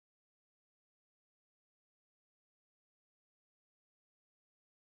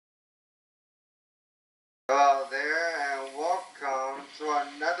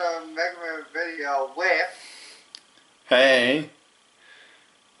Hey.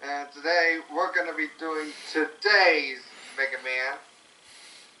 And today we're going to be doing today's Mega Man.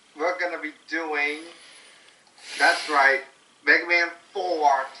 We're going to be doing, that's right, Mega Man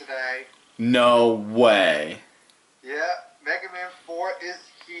 4 today. No way. Yeah, Mega Man 4 is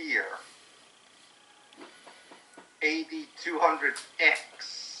here.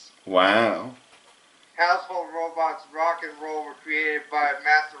 AD200X. Wow. Household robots rock and roll were created by a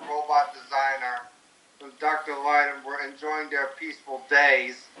master robot designer when Dr. Lydon were enjoying their peaceful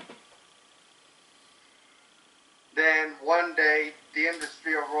days. Then one day, the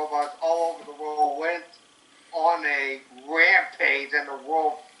industry of robots all over the world went on a rampage and the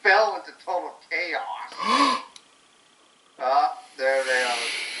world fell into total chaos. There they are.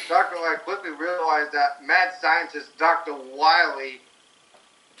 Dr. Light quickly realized that mad scientist Dr. Wily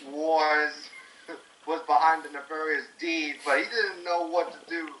was behind the nefarious deed, but he didn't know what to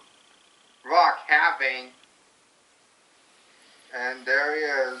do. Rock having. And there he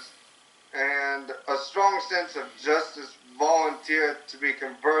is. And a strong sense of justice volunteered to be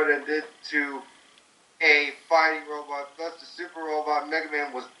converted into a fighting robot. Thus, the super robot Mega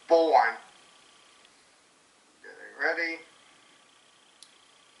Man was born. Ready?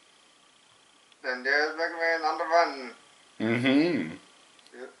 Then there's Mega Man on the run. Mm-hmm.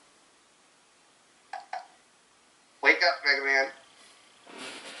 Yep. Wake up, Mega Man.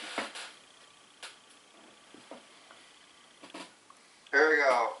 Here we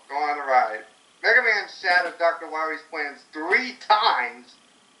go. Go on the ride. Mega Man shattered Dr. Wiry's plans 3 times,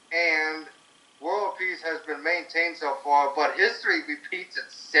 and world peace has been maintained so far, but history repeats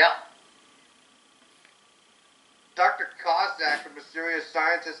itself. Dr. Kozak, a mysterious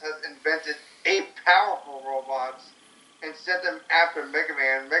scientist, has invented 8 powerful robots and sent them after Mega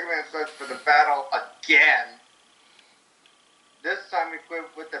Man. Mega Man starts for the battle again. This time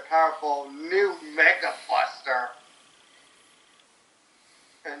equipped with the powerful new Mega Buster.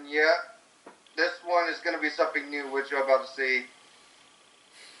 And yeah, this one is going to be something new, which you're about to see.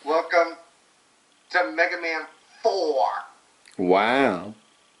 Welcome to Mega Man 4. Wow.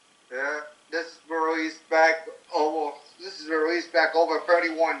 Yeah, this is released back over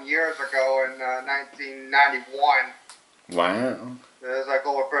 31 years ago in 1991. Wow. It was like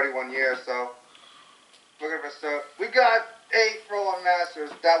over 31 years, so we're going to start. We got 8 Roller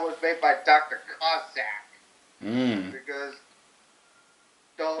Masters that was made by Dr. Kozak. Because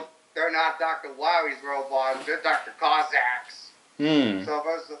they're not Dr. Wiry's robots, they're Dr. Kozak's. So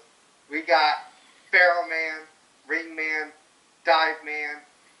first we got Pharaoh Man, Ring Man, Dive Man,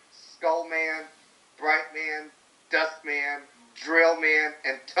 Skull Man, Bright Man, Dust Man, Drill Man,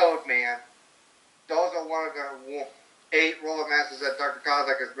 and Toad Man. Those are one of the 8 Roller Masters that Dr.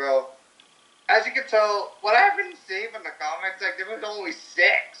 Kozak has built. As you can tell, what I've been seeing from the comics, like there was only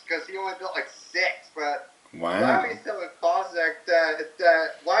 6, because he only built like 6, but wow. Wiry said with Kozak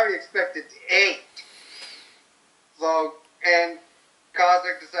that Wiry expected 8. So, and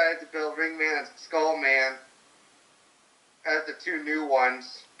Kozak decided to build Ring Man and Skull Man as the 2 new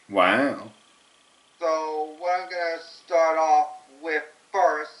ones. Wow. So, what I'm going to start off with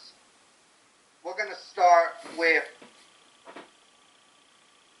first, we're going to start with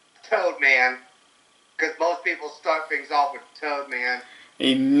Toad Man, because most people start things off with Toad Man.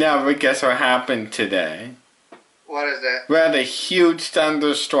 You never guess what happened today. What is it? We had a huge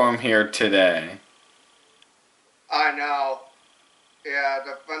thunderstorm here today. I know. Yeah,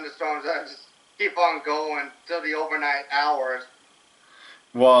 the thunderstorms just keep on going till the overnight hours.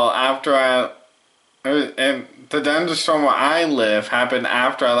 Well, and the thunderstorm where I live happened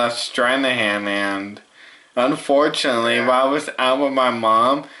after I left Stranahan, and unfortunately, while I was out with my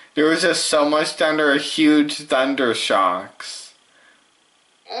mom, there was just so much thunder, huge thunder shocks.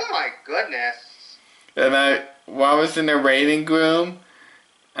 Oh my goodness. And while I was in the waiting room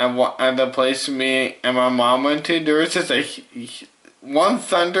at the place me and my mom went to, there was just one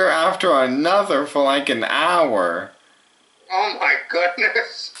thunder after another for like an hour. Oh my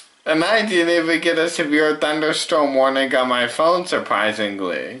goodness. And I didn't even get a severe thunderstorm warning on my phone,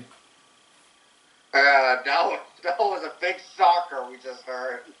 surprisingly. That was a big shocker we just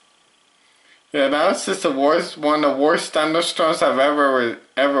heard. Yeah, that was just one of the worst thunderstorms I've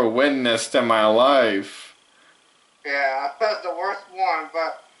ever witnessed in my life. Yeah, that's the worst one,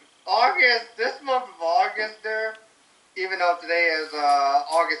 but this month of August there, even though today is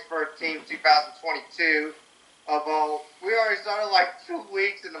August 13th, 2022, although we already started like 2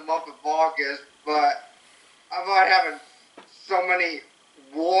 weeks in the month of August, but I'm not having so many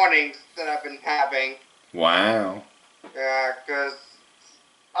warnings that I've been having. Wow. Yeah, because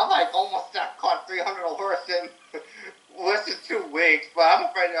I like almost caught 300 alerts in less than 2 weeks, but I'm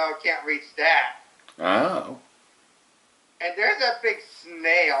afraid I can't reach that. Oh. And there's a big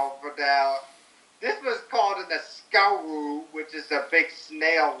snail for now. This was called an Escaru, which is a big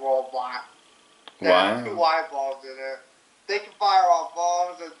snail robot. That has 2 eyeballs in it. They can fire off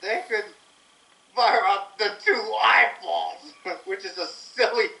bombs, and they can fire off the 2 eyeballs, which is a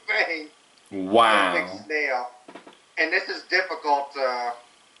silly thing. Wow. A big snail. And this is difficult to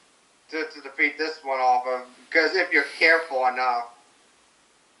defeat this one off of, because if you're careful enough.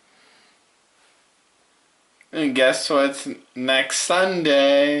 And guess what's next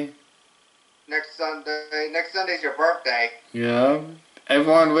Sunday? Next Sunday's your birthday. Yep.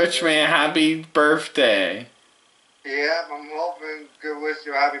 Everyone wish me a happy birthday. Yeah, I'm hoping to wish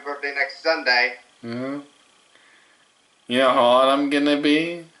you a happy birthday next Sunday. Yeah. You know how old I'm gonna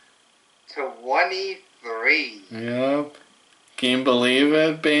be? 23. Yep. Can you believe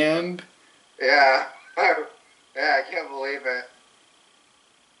it, band? Yeah. Yeah, I can't believe it.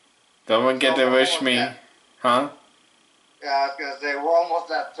 Someone get to wish me. Huh? Yeah, I was gonna say, we're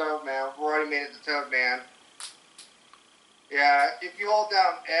almost at Toadman. We've already made it to Toadman. Yeah, if you hold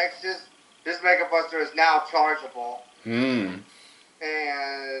down X, this Mega Buster is now chargeable. And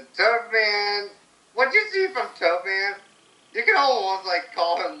Toadman, what you see from Toadman, you can almost like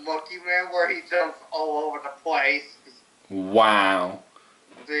call him Monkey Man, where he jumps all over the place. Wow.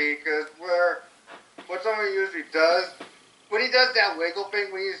 See, because what someone usually does, when he does that wiggle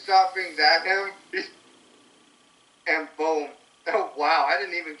thing, when you shot things at him, and boom. Oh, wow, I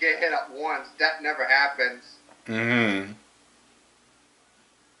didn't even get hit at once. That never happens.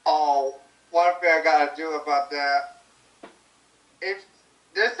 Oh, one thing I gotta do about that,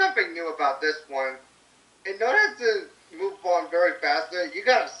 there's something new about this one. In order to move on very faster, you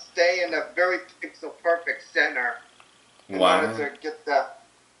gotta stay in a very pixel perfect center. In order to get that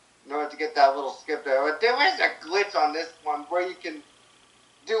little skip there. But there is a glitch on this one where you can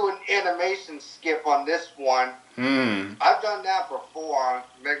do an animation skip on this one. I've done that before on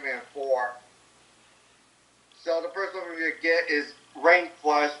Mega Man 4. So the first one we get is Rain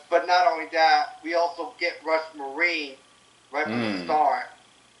Flush, but not only that, we also get Rush Marine right from the start.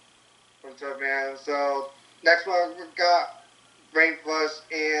 From Toadman. So next one we got Rain Flush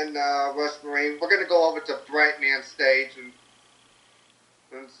and Rush Marine. We're gonna go over to Brightman stage and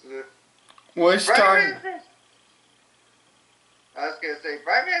what's starting? I was gonna say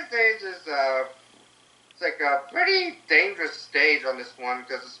Brightman stage is it's like a pretty dangerous stage on this one,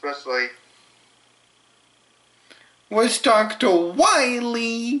 because especially. Where's Dr.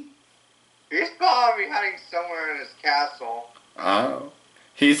 Wily? He's probably hiding somewhere in his castle. Oh.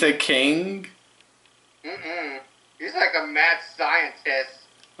 He's a king? He's like a mad scientist.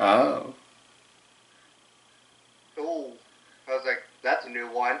 Oh. Ooh. I was like, that's a new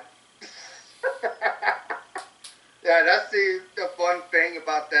one. Yeah, that's the fun thing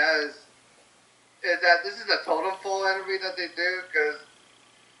about that is that this is a totem pole enemy that they do, because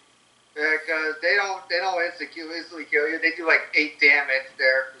they don't easily kill you. They do like 8 damage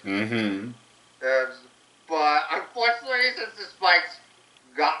there. But unfortunately, since the spikes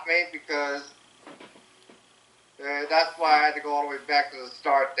got me, because that's why I had to go all the way back to the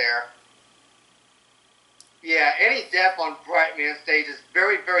start there. Yeah, any death on Brightman stage is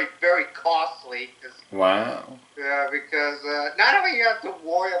very, very, very costly. Wow. Yeah, because not only you have to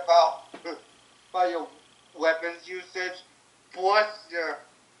worry about your weapons usage, plus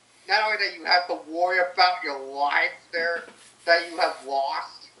not only that you have to worry about your lives there that you have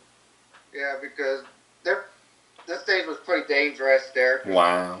lost. Yeah, because this stage was pretty dangerous there.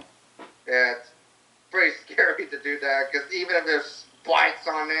 Wow. Yeah, it's pretty scary to do that, because even if there's spikes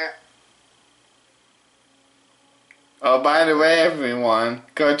on there. Oh, by the way, everyone,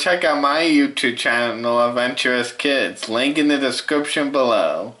 go check out my YouTube channel, Adventurous Kids. Link in the description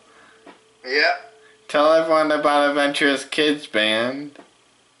below. Yep. Tell everyone about Adventurous Kids Band.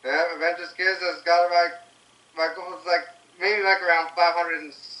 Yeah, Adventurous Kids has got maybe around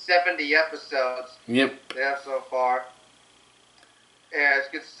 570 episodes. Yep. Yeah, so far. Yeah, as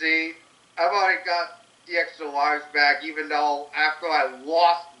you can see, I've already got the extra lives back, even though after I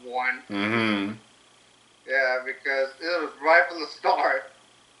lost one. Yeah, because it was right from the start.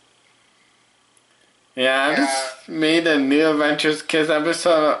 Yeah, I just made a new Adventures Kids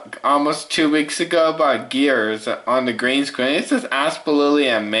episode almost 2 weeks ago about Gears on the green screen. It's just absolutely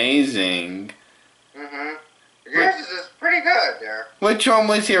amazing. Gears is just pretty good there. Which one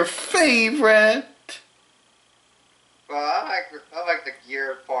was your favorite? Well, I like the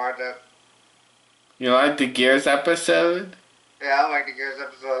Gears part of it. You like the Gears episode? Yeah, I like the Gears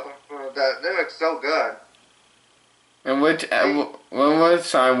episode. They look so good. And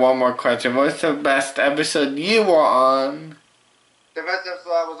sorry, one more question. What's the best episode you were on? The best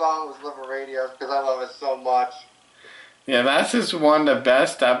episode I was on was Liver Radio, because I love it so much. Yeah, that's just one of the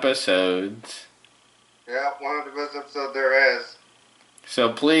best episodes. Yeah, one of the best episodes there is.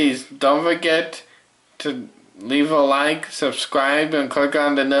 So please don't forget to leave a like, subscribe, and click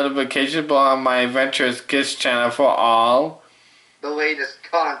on the notification bell on my Adventurous Kids channel for all the latest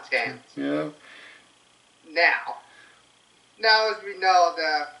content. Yeah. Now as we know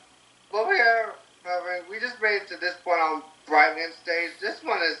that, well, we just made it to this point on Brightman stage. This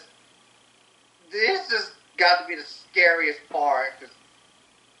has got to be the scariest part. Cause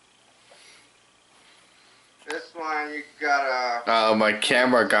this one, you gotta... Oh, my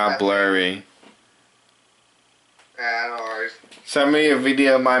camera got blurry. Yeah, no worries. Some of your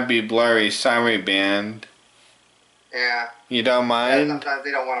video might be blurry. Sorry, band. Yeah. You don't mind? Yeah, sometimes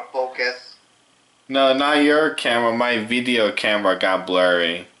they don't want to focus. No, not your camera. My video camera got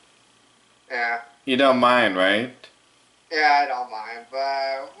blurry. Yeah. You don't mind, right? Yeah, I don't mind.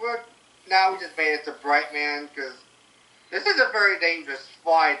 But now we just made it to Brightman because this is a very dangerous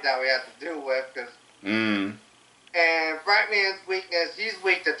fight that we have to deal with. And Brightman's weakness, he's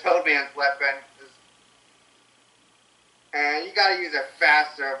weak to Toadman's weapon. And you gotta use it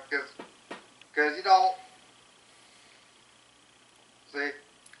faster because you don't... See?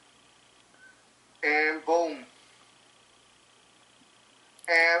 And boom.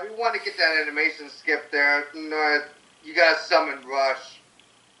 And we want to get that animation skip there. You know, you gotta summon Rush.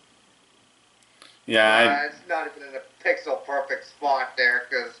 Yeah, it's not even in a pixel perfect spot there,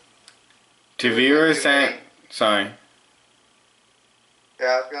 because... To viewers and... Sorry. Yeah,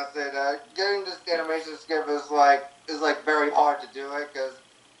 I was gonna say that getting this animation skip is like very hard to do it, because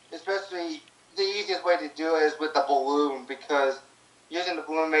especially the easiest way to do it is with the balloon, because using the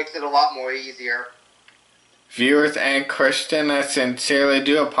balloon makes it a lot more easier. Viewers and Christian, I sincerely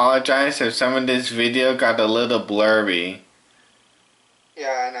do apologize if some of this video got a little blurry.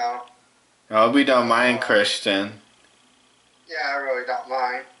 Yeah, I know. I hope you don't mind, Christian. Yeah, I really don't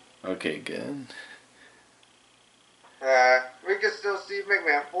mind. Okay, good. We can still see Mega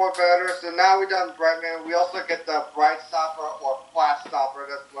Man 4 better, so now we've done Brightman. We also get the Bright Stopper, or Flash Stopper,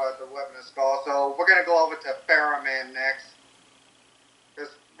 that's what the weapon is called. So we're going to go over to Pharaohman next.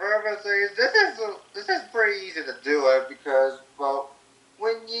 Because Pharaohman says, this is pretty easy to do it, because, well,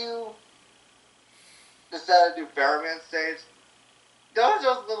 when you decide to do Pharaohman stage, those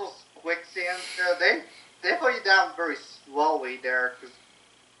little quicksands there, they put you down very slowly there,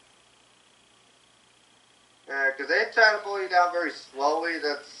 because they try to pull you down very slowly.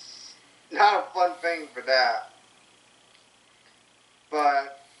 That's not a fun thing for that.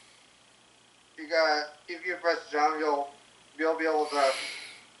 But if you press jump, you'll be able to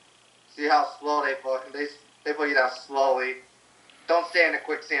see how slow they put you down slowly. Don't stay in the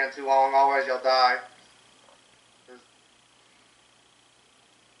quicksand too long, otherwise you'll die.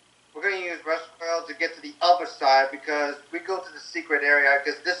 We're going to use Rush Coil to get to the other side, because we go to the secret area,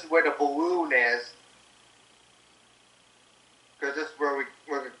 because this is where the balloon is. Because this is where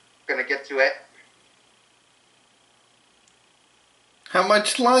we're going to get to it. How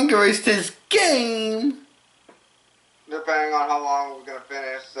much longer is this game? Depending on how long we're going to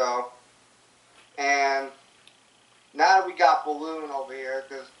finish, so. And now that we got balloon over here,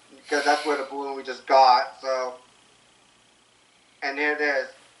 because that's where the balloon we just got, so. And here it is.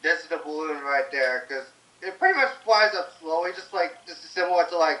 This is the balloon right there, because it pretty much flies up slowly, just this is similar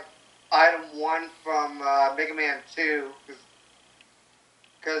to Item 1 from Mega Man 2,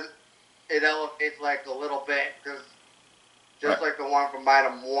 because it elevates a little bit, just like the one from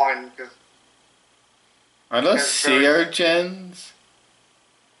Item 1, Are those sea urchins?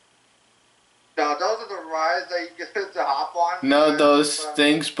 No, those are the rides that you get to hop on. No, those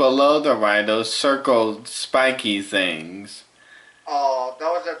things below the ride, those circle spiky things. Oh,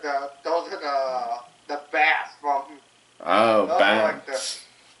 those are the bats from... Oh, bats.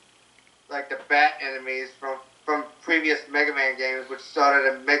 Like the bat enemies from previous Mega Man games, which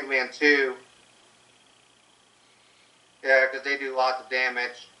started in Mega Man 2. Yeah, because they do lots of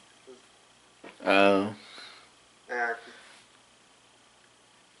damage. Oh. Yeah.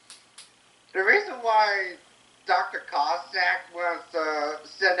 The reason why Dr. Cossack wants to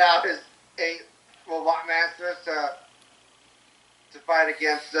send out his 8 robot masters to fight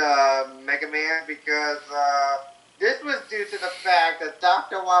against Mega Man, because this was due to the fact that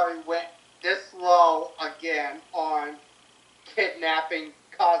Dr. Wily went this slow again on kidnapping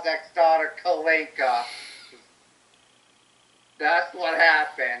Cossack's daughter, Kalenka. That's what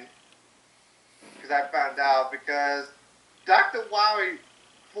happened. Because I found out, because Dr. Wily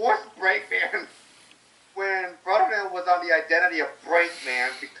forced Breakman when Brotherman was on the identity of Breakman,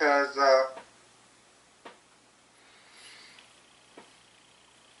 because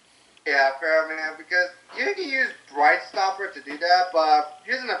Yeah, Pharaoh Man, because you can use Bright Stopper to do that, but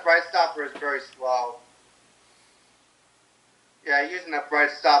using a Bright Stopper is very slow. Yeah, using a Bright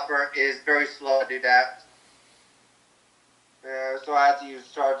Stopper is very slow to do that. Yeah, so I had to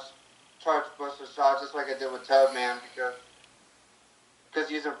use Charge Buster Shot just like I did with Toadman because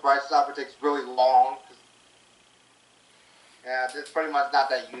using Bright Stopper takes really long. Yeah, it's pretty much not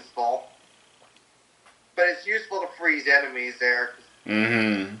that useful. But it's useful to freeze enemies there.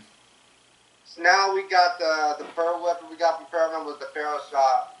 Mm-hmm. So now we got the Pharaoh weapon we got from Pharaoh Man was the Pharaoh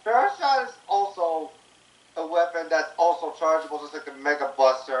Shot. Pharaoh Shot is also a weapon that's also chargeable just like the Mega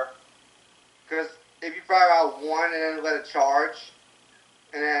Buster. Because if you fire out one and then let it charge,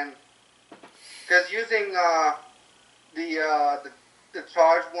 and then because using the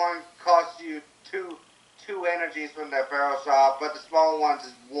charge one costs you two energies from the Pharaoh Shot, but the small ones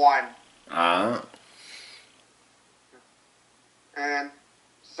is one. And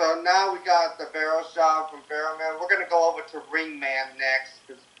so now we got the Pharaoh Shot from Pharaoh Man. We're gonna go over to Ring Man next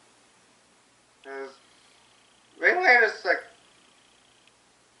because Ring Man is like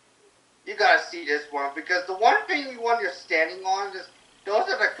you gotta see this one because the one thing when you're standing on is those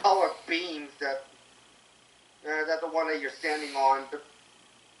are the color beams that the one that you're standing on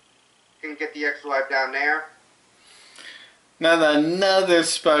can get the extra life down there. Now another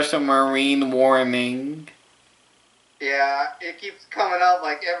special Marine warning. Yeah, it keeps coming up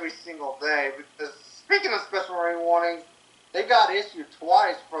like every single day. Because speaking of special Marine warnings, they got issued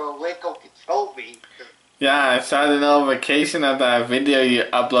twice for Lake Okeechobee. Yeah, I saw the notification of that video you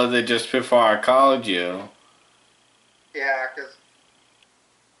uploaded just before I called you. Yeah, because...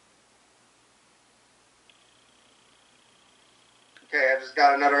 Okay, I just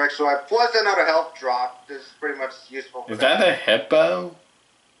got another extra life, plus another health drop. This is pretty much useful for Is that a hippo?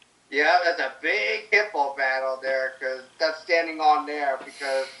 Yeah, that's a big hippo battle there, because that's standing on there,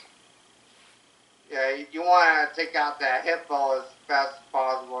 because... Yeah, you want to take out that hippo as fast as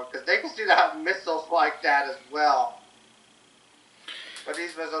possible, because they can shoot out missiles like that as well. But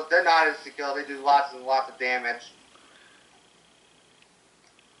these missiles, they're not insecure. They do lots and lots of damage.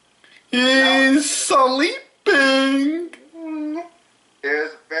 He's sleeping.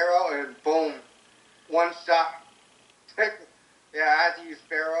 There's Pharaoh, and boom, one shot. Yeah, I had to use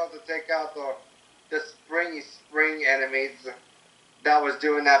Pharaoh to take out the spring enemies that was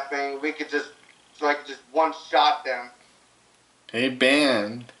doing that thing. We could just one shot them. Hey,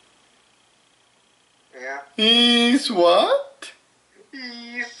 band. Yeah. He's what?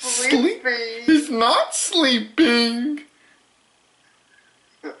 He's sleeping. He's not sleeping.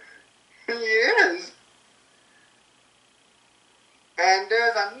 He is. And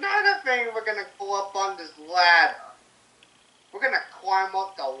there's another thing we're going to go up on this ladder. We're going to climb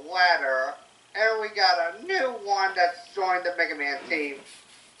up the ladder, and we got a new one that's joined the Mega Man team.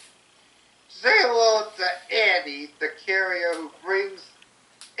 Say hello to Eddie, the carrier who brings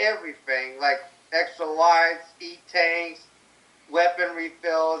everything, like extra lives, E-tanks, weapon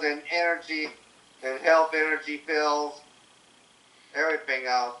refills, and energy, and health energy fills, everything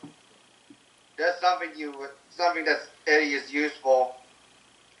else. There's something that's Eddie is useful,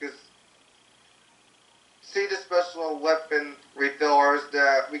 because see the special weapon refillers,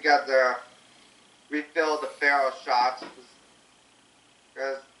 we got the refill the Pharaoh shots,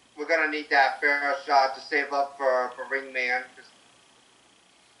 because we're gonna need that Pharaoh shot to save up for Ring Man.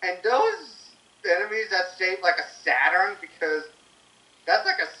 And those enemies that's shaped like a Saturn, because that's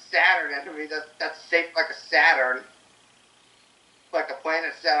like a Saturn enemy that's shaped like a Saturn. Like a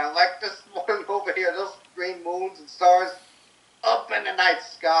planet Saturn. Like this one over here, those green moons and stars up in the night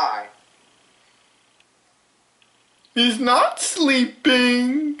sky. He's not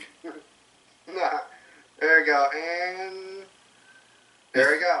sleeping. There we go, and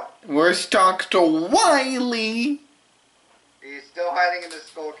there we go. Where's Dr. Wily? He's still hiding in the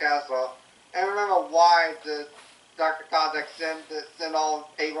Skull Castle. And remember why the Dr. Kozak sent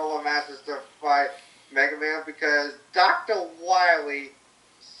all 8 Robot Masters to fight Mega Man? Because Dr. Wily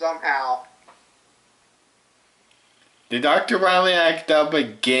somehow... Did Dr. Wily act up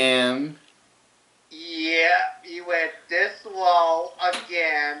again? Yeah, he went this low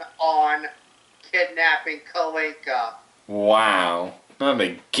again on kidnapping Kalinka. Wow. Not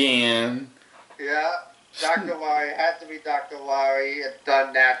again. Yeah, Dr. Wily had to be Dr. Wily had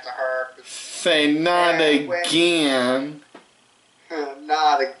done that to her. Say not again.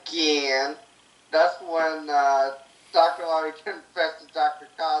 Not again. That's when Dr. Wily confessed to Dr.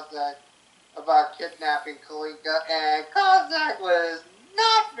 Kozak about kidnapping Kalinka, and Kozak was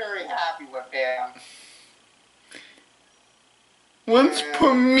not very happy with him. When's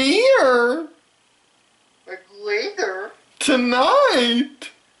premiere? Like later.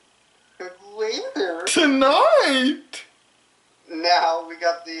 Tonight. either. Tonight! Now we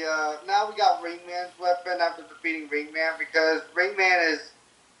got Ringman's weapon after defeating Ringman because Ringman is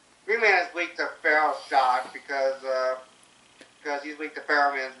weak to Pharaoh's shot because he's weak to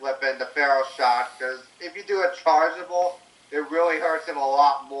Pharaoh Man's weapon, the Pharaoh shot. Because if you do a chargeable, it really hurts him a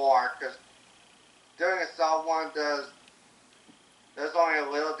lot more. Because doing assault one does only a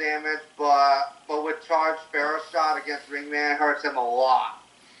little damage, but with charged Pharaoh shot against Ringman, it hurts him a lot.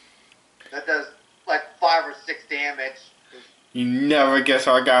 That does like 5 or 6 damage. You never guess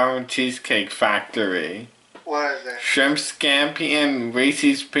what I got from Cheesecake Factory. What is it? Shrimp scampi and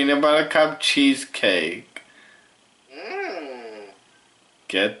Reese's Peanut Butter Cup cheesecake. Mmm.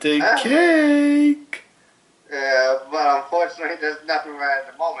 Get the cake. Yeah, but unfortunately there's nothing right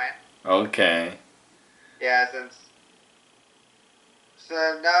at the moment. Okay. Yeah,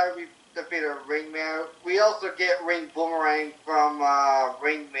 so now we defeated Ringman. We also get Ring Boomerang from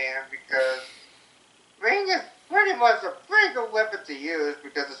Ringman because Ring is pretty much a pretty good weapon to use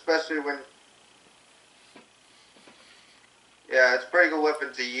because especially when... Yeah, it's a pretty good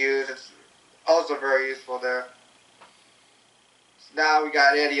weapon to use. It's also very useful there. So now we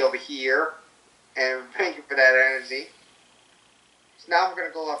got Eddie over here. And thank you for that energy. So now we're going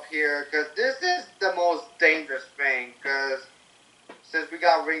to go up here because this is the most dangerous thing because since we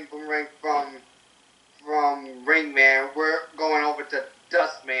got Ring Boomerang from Ringman, we're going over to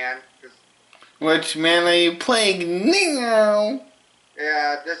Dustman. Which man are you playing now?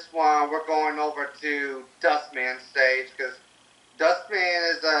 Yeah, this one we're going over to Dustman stage because Dustman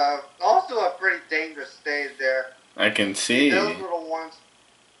is also a pretty dangerous stage there. I can see. Those little ones.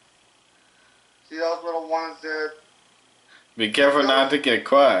 See those little ones there? Be careful not to get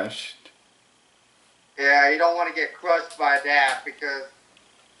crushed. Yeah, you don't want to get crushed by that because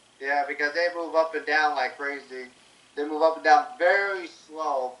they move up and down like crazy. They move up and down very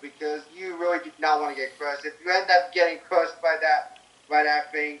slow because you really do not want to get crushed. If you end up getting crushed by that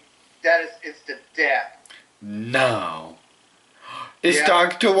thing, that is instant death. No. It's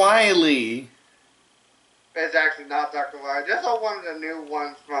Dr. Wily. It's actually not Dr. Wily. This is one of the new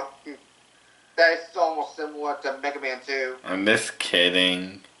ones from that is almost similar to Mega Man 2. I'm just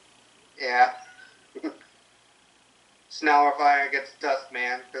kidding. Yeah. So now we're fighting against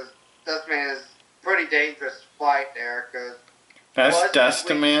Dustman because Dustman is pretty dangerous fight there because that's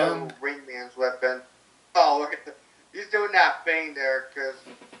Dustman. Ringman's weapon. Oh, look at he's doing that thing there because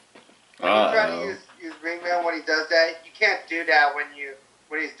when you try to use Ringman when he does that, you can't do that when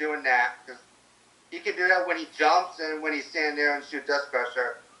he's doing that because you can do that when he jumps and when he's standing there and shoot Dust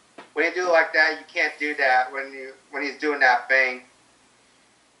Crusher. When you do it like that, you can't do that when he's doing that thing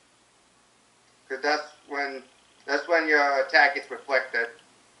because that's when your attack gets reflected.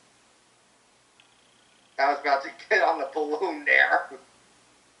 I was about to get on the balloon there.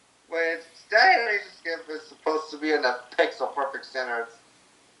 Which Stallion Skip is supposed to be in the pixel perfect center. It's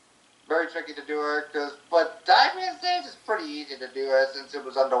very tricky to do it, but Diamond Stage is pretty easy to do it since it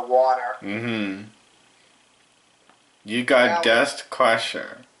was underwater. Mm-hmm. You got Dust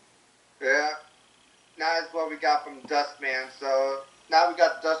Crusher. Yeah. Now that's what we got from Dustman. So now we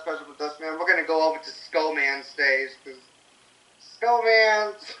got Dust Crusher from Dustman. We're gonna go over to Skullman stage because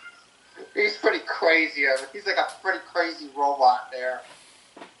Skullman, he's pretty crazy. He's like a pretty crazy robot there.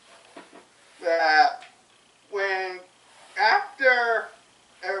 When after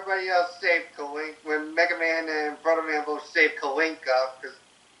everybody else saved Kalinka, when Mega Man and Brother Man both saved Kalinka,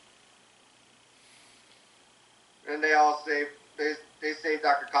 and they all saved, they saved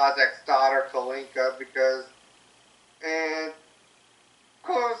Dr. Kozak's daughter Kalinka and of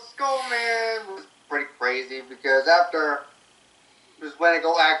course Skullman was pretty crazy because after was when it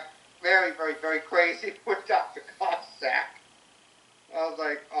go act very, very, very crazy with Dr. Kozak. I was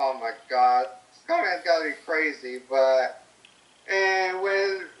like, oh my god, Skullman's gotta be crazy, and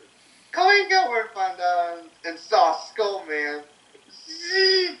when Kalinka went down and saw Skullman,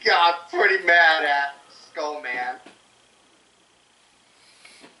 she got pretty mad at Skullman.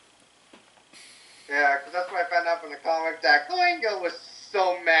 Yeah, because that's what I found out from the comic, that Kalinka was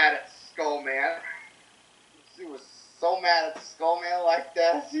so mad at Skullman. She was so mad at Skullman like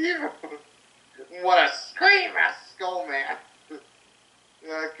that, she even wanted to scream at Skullman.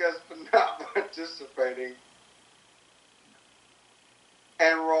 Yeah, because for not participating.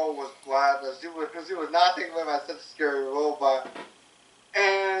 And Roll was glad that she was not thinking about such a scary robot.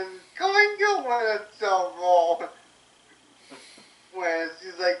 And Kalinka wanted to tell Roll when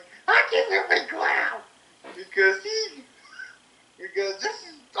she's like, I can't even clown because this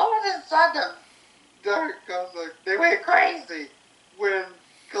is all inside the dark. Like, they went crazy when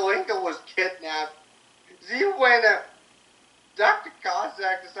Kalinka was kidnapped. See when Dr.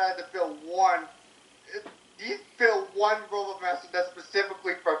 Kozak decided to feel warned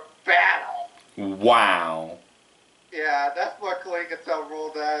Wow. Yeah, that's what Kalinka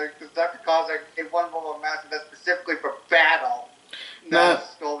ruled because Dr. Kozak gave one rule of master that's specifically for battle, not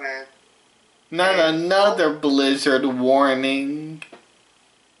Skullman. Not and another blizzard warning.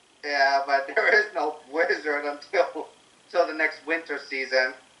 Yeah, but there is no blizzard until the next winter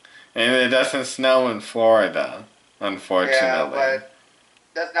season. And it doesn't snow in Florida, unfortunately. Yeah, but it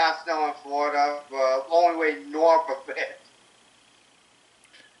does not snow in Florida, only way north of it.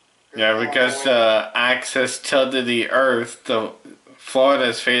 Yeah, because axis tilted the Earth, Florida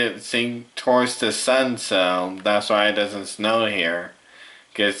is facing towards the sun, so that's why it doesn't snow here.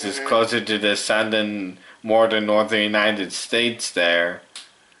 Because it's closer to the sun than more the northern United States there.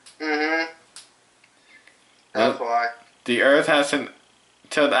 That's why. The Earth has an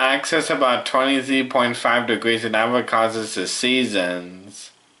tilt axis about 23.5 degrees, and that what causes the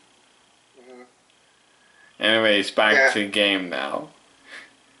seasons. Anyways, back to the game now.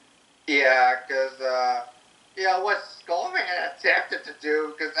 Yeah, because, what Skullman attempted to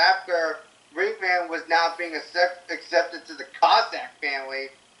do, because after Ringman was now being accepted to the Cossack family,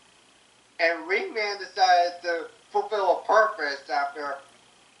 and Ringman decided to fulfill a purpose after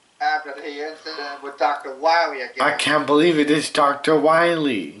the incident with Dr. Wily again. I can't believe it is Dr.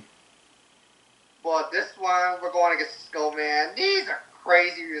 Wily. Well, this one, we're going against Skullman. These are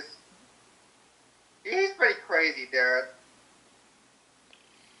crazy. He's pretty crazy, Derek.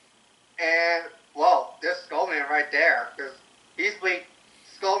 And, well, there's Skullman right there, because he's weak.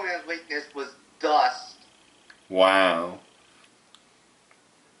 Skullman's weakness was dust. Wow.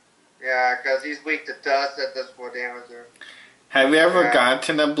 Yeah, because he's weak to dust that does more damage there. Have you ever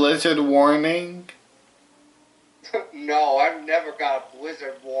gotten a blizzard warning? No, I've never got a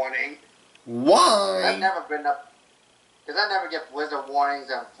blizzard warning. Why? I've never been up... Because I never get blizzard warnings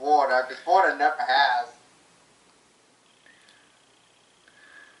in Florida, because Florida never has.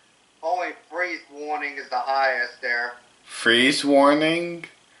 Only freeze warning is the highest there. Freeze warning?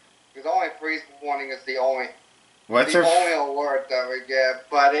 Because only freeze warning is the only... What's the only alert that we get,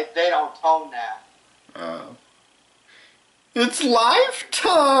 but they don't tone that. Oh. It's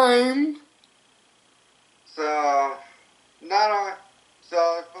lifetime! So, not only...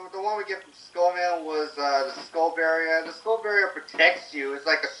 So, the one we get from Skullman was the Skull Barrier. The Skull Barrier protects you. It's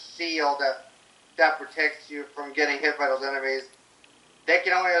like a shield that protects you from getting hit by those enemies. They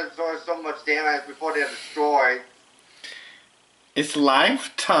can only absorb so much damage before they're destroyed. It's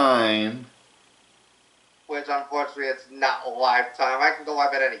lifetime. Which, unfortunately, it's not a lifetime. I can go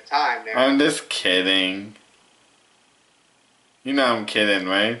live at any time there. I'm just kidding. You know I'm kidding,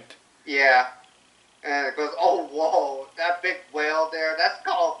 right? Yeah. And it goes, oh, whoa, that big whale there, that's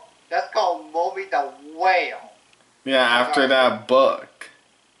called Moby the Whale. Yeah, after that book.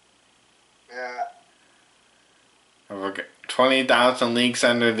 Yeah. 20,000 Leagues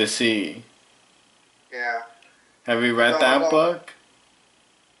Under the Sea. Yeah. Have you read that book?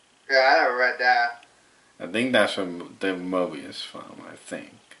 Yeah, I never read that. I think that's where the movie is from, I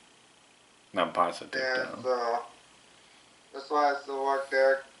think. Not positive, though. So that's why I still work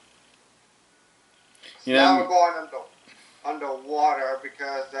there. So you now know, we're going underwater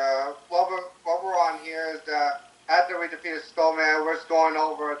because what we're on here is after we defeated Skullman, we're just going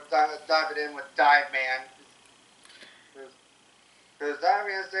over diving in with Dive Man. Because Dive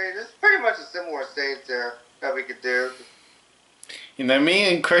Man stage is pretty much a similar stage there that we could do. You know,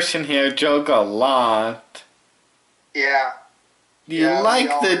 me and Christian here joke a lot. Yeah. Do you like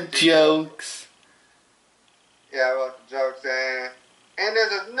the jokes? Yeah, we like the jokes. And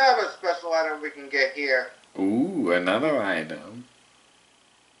there's another special item we can get here. Ooh, another item.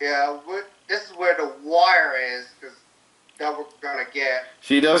 Yeah, this is where the wire is, that we're going to get.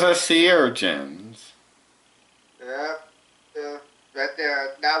 See, those are sea urchins. Yeah, right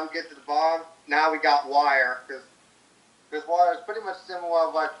there. Now we get to the bottom. Now we got wire, because wire is pretty much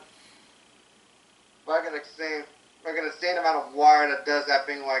similar, like an insane amount of wire that does that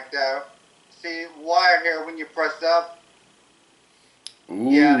thing like that. See, wire here, when you press up, ooh.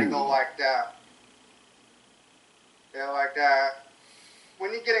 Yeah, they go like that. Yeah, like that.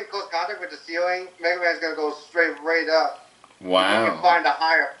 When you get in close contact with the ceiling, Mega Man's going to go right up. Wow. You can find a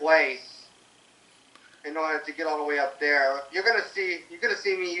higher place in order to get all the way up there. You're gonna see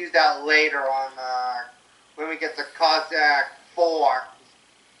me use that later on when we get to Cossack 4.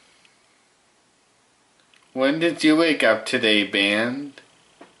 When did you wake up today, band?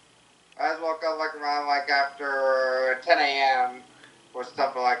 I just woke up around after 10 a.m. or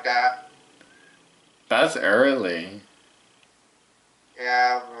something like that. That's early.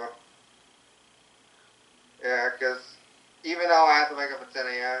 Yeah, because even though I had to wake up at 10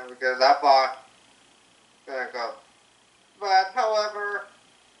 a.m. because I thought, but however,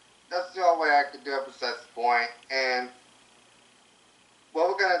 that's the only way I could do it point. And what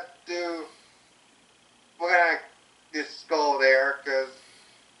we're gonna do, we're gonna do Skull there because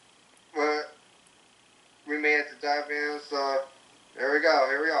we made it to Dive Man. So there we go.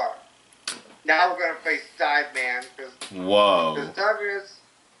 Here we are. Now we're gonna face Dive Man because Dive Man's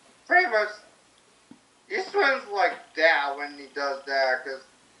pretty much he swims like that when he does that because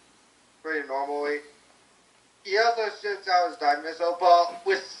pretty normally. He also shoots out his dive missile, but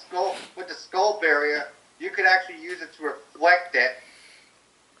with the skull barrier, you could actually use it to reflect it.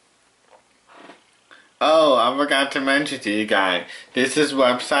 Oh, I forgot to mention to you guys. This is a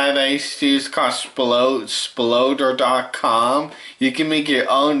website I used to use called Sploder.com. You can make your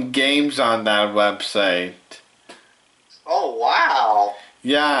own games on that website. Oh, wow.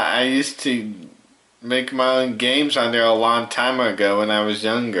 Yeah, I used to make my own games on there a long time ago when I was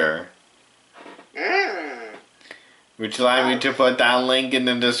younger. Would you like me to put that link in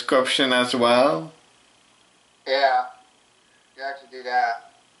the description as well? Yeah. You actually do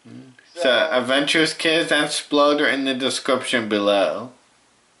that. So, Adventurous Kids and Sploder in the description below.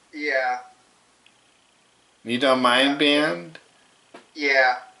 Yeah. You don't mind, Band?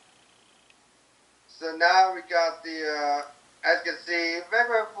 Yeah. So now we got the, as you can see,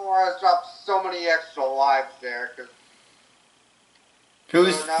 Mega Force dropped so many extra lives there.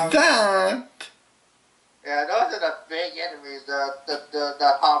 Who's that? Yeah, those are the big enemies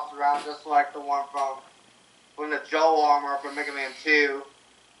that hops around just like the one from the Joe armor from Mega Man 2.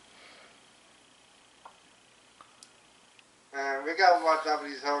 And we gotta watch out for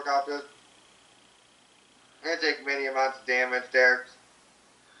these helicopters. They take many amounts of damage there.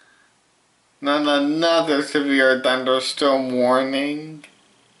 Not another severe thunderstorm warning.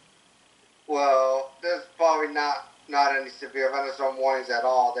 Well, there's probably not any severe thunderstorm warnings at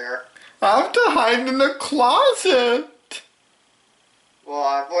all there. I have to hide in the closet.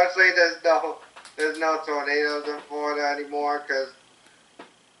 Well, unfortunately, there's no tornadoes in Florida anymore because.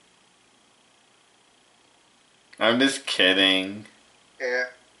 I'm just kidding. Yeah.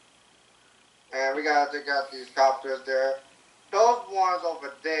 And we gotta take out these copters there. Those ones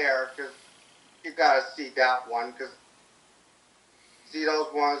over there, because you gotta see that one, because see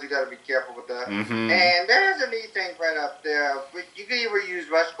those ones, you gotta be careful with that. Mm-hmm. And there's a neat thing right up there. You can either use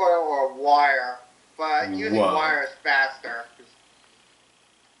rush coil or wire, but using wire is faster.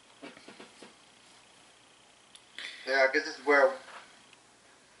 Yeah, because this is where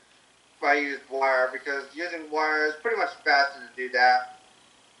I use wire, because using wire is pretty much faster to do that.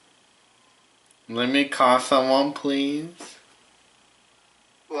 Let me call someone, please.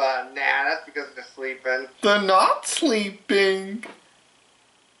 Well, nah, that's because they're sleeping. They're not sleeping.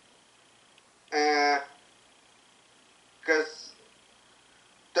 Because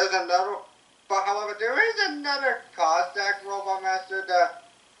there's another, but however, there is another Cossack Robot Master that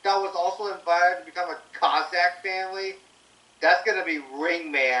was also invited to become a Cossack family. That's gonna be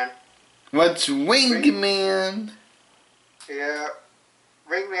Ringman. What's Wingman? Yeah,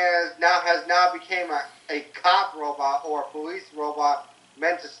 Ringman has now became a cop robot or a police robot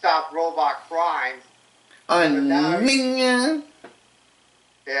meant to stop robot crimes. Ringman?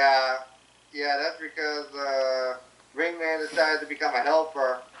 Yeah, that's because Ringman decided to become a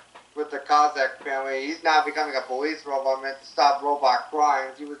helper with the Cossack family. He's now becoming a police robot meant to stop robot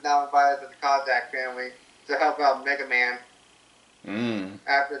crimes. He was now invited to the Cossack family to help out Mega Man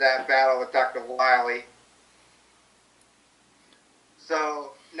after that battle with Dr. Wily.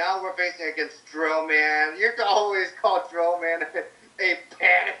 So now we're facing against Drill Man. You can always call Drill Man a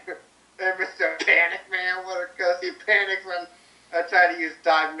Mr. Panic Man, because he panics when I try to use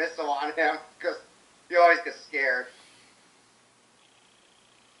dive missile on him, because he always gets scared.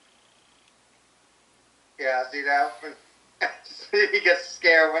 Yeah, see that? He gets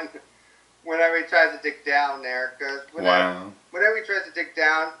scared whenever he tries to dig down there, because whenever he tries to dig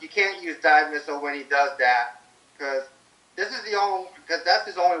down, you can't use dive missile when he does that, because that's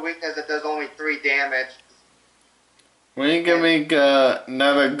his only weakness. It does only 3 damage. When are you gonna make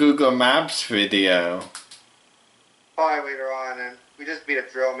another Google Maps video? Probably later on, and we just beat a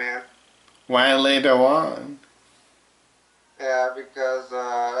Drill Man. Why later on? Yeah, because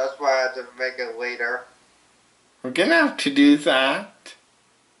that's why I had to make it later. We're gonna have to do that.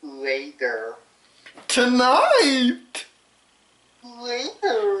 Later. Tonight!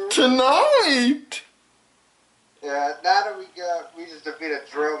 Later. Tonight! Yeah, now that we just defeated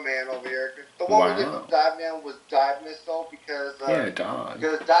Drill Man over here. The one we did with Dive Man was Dive Missile because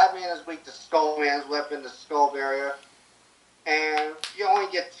Dive Man is weak to Skull Man's weapon, the Skull Barrier, and you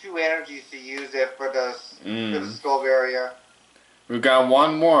only get 2 energies to use it for the Skull Barrier. We got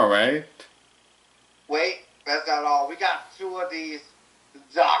one more, right? Wait, that's not all. We got 2 of these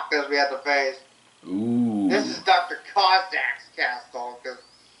doctors we have to face. Ooh. This is Dr. Kozak's castle,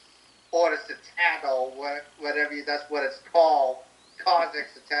 or the Citadel, whatever. That's what it's called. Kozak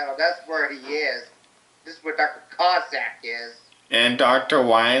Citadel. That's where he is. This is where Dr. Kozak is. And Dr.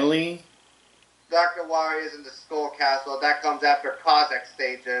 Wily? Dr. Wily is in the Skull Castle. That comes after Kozak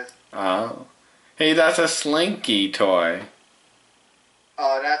stages. Oh. Hey, that's a Slinky toy.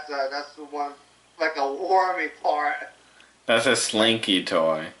 Oh, that's the one, like a wormy part. That's a Slinky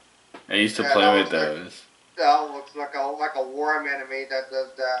toy. I used to play with those. That looks like a worm enemy that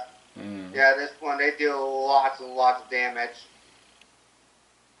does that. Mm. Yeah, this one, they do lots and lots of damage.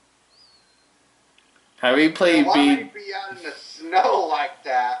 Have you played Why would you be out in the snow like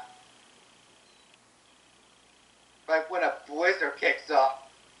that? Like when a blizzard kicks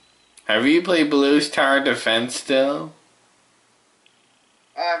up. Have you played Blues Tower Defense still?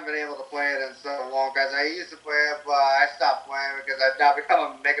 I haven't been able to play it in so long, guys. I used to play it, but I stopped playing because I've now become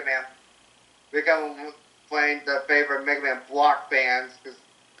a Mega Man. Playing the favorite Mega Man block bands.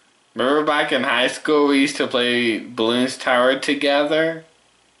 Remember back in high school we used to play Balloons Tower together?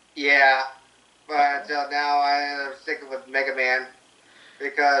 Yeah, but until now I ended up sticking with Mega Man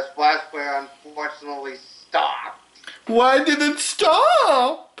because Flash Player unfortunately stopped. Why did it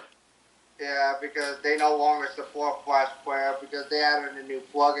stop? Yeah, because they no longer support Flash Player because they added a new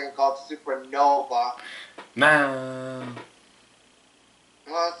plugin called Supernova. No.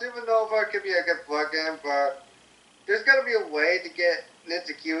 Well, Supernova could be a good plugin, but there's got to be a way to get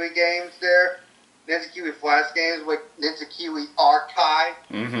Ninja Kiwi games there. Ninja Kiwi Flash games with Ninja Kiwi Archive.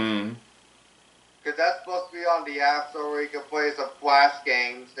 Mm-hmm. Because that's supposed to be on the App Store where you can play some Flash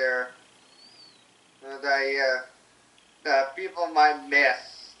games there. That people might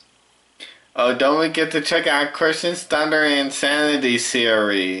miss. Oh, don't forget to check out Christian's Thunder Insanity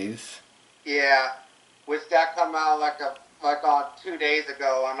series. Yeah, which that come out like on 2 days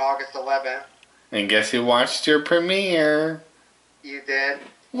ago on August 11th. And guess who watched your premiere? You did?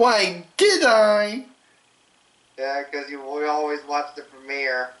 Why did I? Yeah, because we always watch the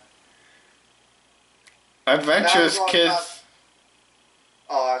premiere. Adventurous Kiss.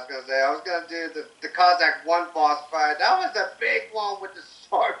 I was gonna do the Kozak 1 boss fight. That was the big one with the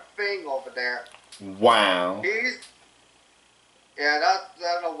sharp thing over there. Wow. I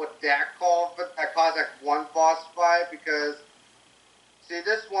don't know what that called, but that Kozak 1 boss fight because, see,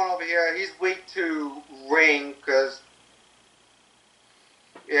 this one over here, he's weak to ring because,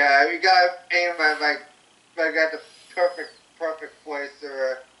 yeah, you gotta aim at got the perfect place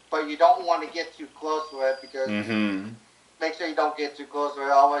there, but you don't want to get too close to it because make sure you don't get too close to it,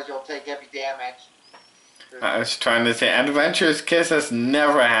 otherwise you'll take heavy damage. I was trying to say, Adventurous Kiss has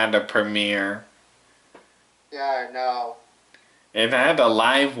never had a premiere. Yeah, I know. It had a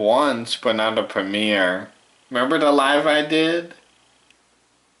live once, but not a premiere. Remember the live I did?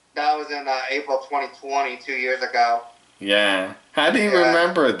 That was in April 2020, 2 years ago. Yeah. How do you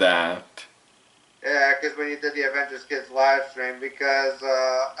remember that? Yeah, because when you did the Adventures Kids live stream, because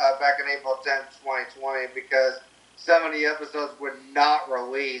back in April 10th, 2020, because some of the episodes were not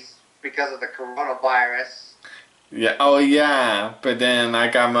released because of the coronavirus. Yeah. Oh, yeah. But then I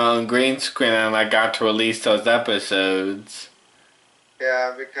got my own green screen and I got to release those episodes.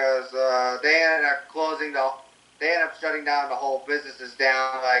 Yeah, because they ended up they ended up shutting down the whole businesses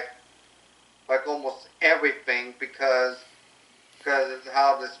down, like almost everything, because of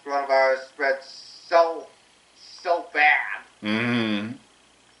how this coronavirus spread so bad. Mm-hmm.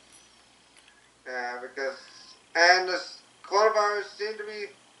 Yeah, and this coronavirus seemed to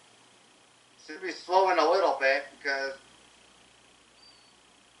be slowing a little bit because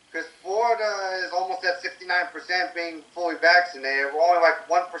Florida is almost at 69% being fully vaccinated. We're only like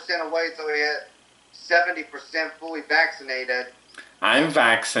 1% away till we hit 70% fully vaccinated. I'm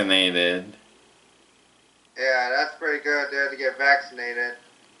vaccinated. Yeah, that's pretty good there to get vaccinated.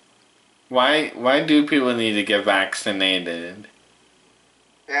 Why do people need to get vaccinated?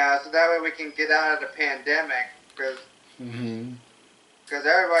 Yeah, so that way we can get out of the pandemic, because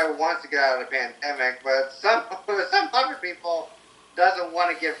everybody wants to get out of the pandemic, but some other people doesn't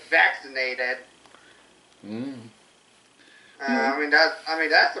want to get vaccinated.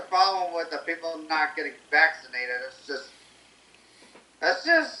 That's the problem with the people not getting vaccinated. That's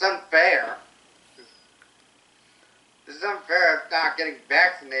just unfair. This is unfair of not getting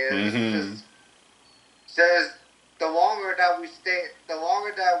vaccinated. It just says the longer that we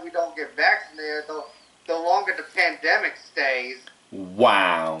don't get vaccinated, the longer the pandemic stays.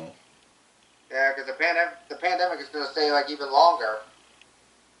 Wow. Yeah, because the pandemic is going to stay like even longer.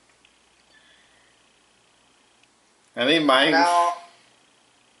 I think mine. Now,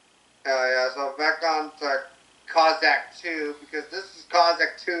 so back on to Kozak 2, because this is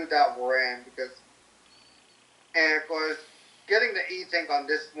Kozak 2 that we're in, because And of course, getting the E-Tank on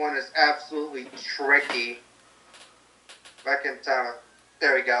this one is absolutely tricky. If I can tell it.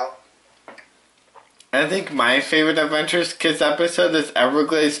 There we go. I think my favorite Adventures Kids episode is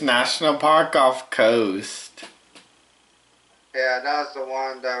Everglades National Park off coast. Yeah, that was the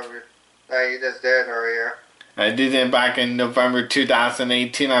one that you just did earlier. I did it back in November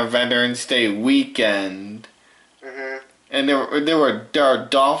 2018 on Veterans Day weekend. And there were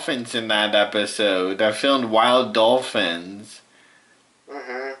dolphins in that episode. I filmed wild dolphins. They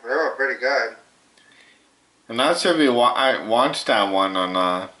were pretty good. I'm not sure if I watched that one or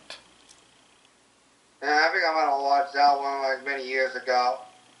not. Yeah, I think I might have watched that one like many years ago.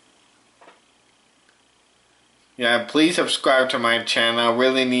 Yeah, please subscribe to my channel. I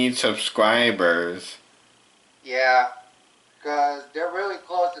really need subscribers. Yeah, because they're really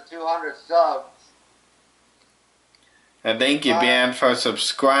close to 200 subs. And thank you, Ben, for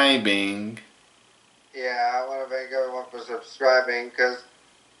subscribing. Yeah, I want to thank everyone for subscribing, because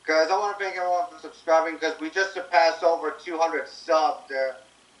I want to thank everyone for subscribing, because we just surpassed over 200 subs there.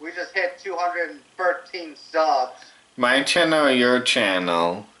 We just hit 213 subs. My channel or your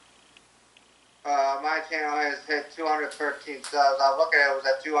channel? My channel has hit 213 subs. I look at it, it was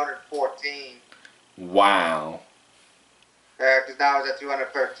at 214. Wow. Yeah, because now it's at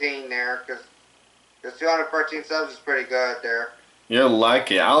 213 there, because 213 subs is pretty good there. You're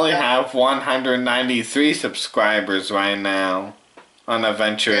lucky. I only have 193 subscribers right now on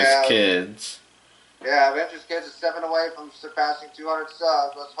Adventurous Kids. Yeah, Adventurous Kids is 7 away from surpassing 200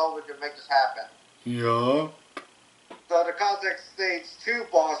 subs. Let's hope we can make this happen. Yup. So the Contact Stage 2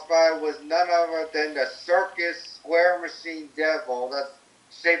 boss fight was none other than the Circus Square Machine Devil. That's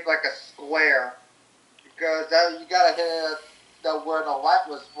shaped like a square. Because you gotta hit where the light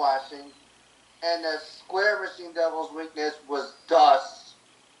was flashing. And the Square Machine Devil's weakness was dust.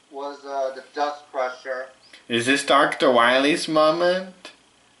 Was the Dust Crusher. Is this Dr. Wily's moment?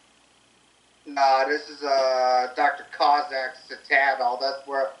 Nah, this is Dr. Kozak's Citadel.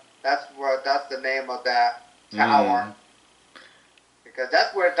 That's the name of that tower. Because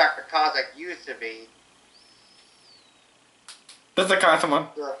that's where Dr. Kozak used to be. That's a custom one.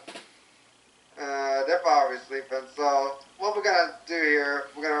 They're probably sleeping. So what we're gonna do here,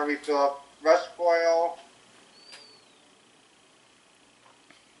 we're gonna refill up Rush Coil.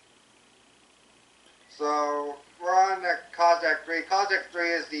 So we're on the Kozak 3. Kozak 3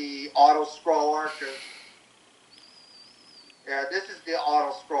 is the auto scroller. Yeah, this is the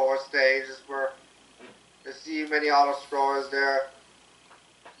auto scroller stage. This is where you see many auto scrollers there.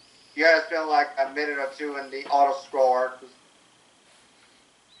 You gotta spend like a minute or two in the auto scroller.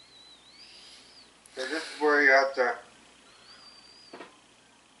 So this is where you have to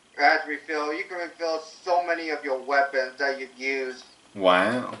refill. You can refill so many of your weapons that you've used.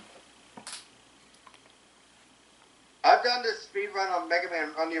 Wow. I've done this speed run on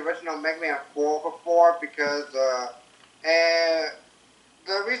the original Mega Man 4 before because, and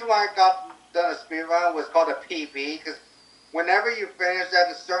the reason why I done a speed run was called a PB, because whenever you finish at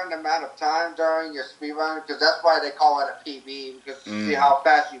a certain amount of time during your speed run, because that's why they call it a PB, because you see how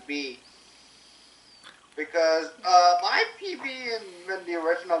fast you beat. Because my PB in the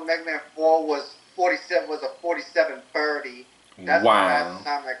original Mega Man 4 was a 47:30. That's the fastest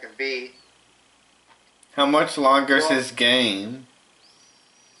time I can beat. How much longer is this game?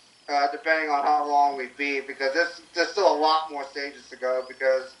 Depending on how long we beat, because there's still a lot more stages to go,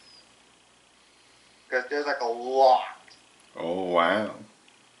 because there's like a lot. Oh, wow.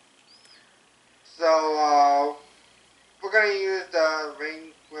 So, we're going to use the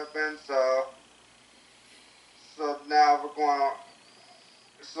ring weapon, so now we're going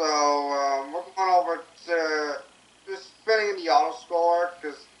over to just spinning in the auto score,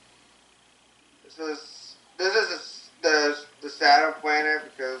 because this is the Saturn planet,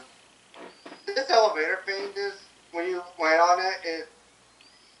 because this elevator thing, when you went on it,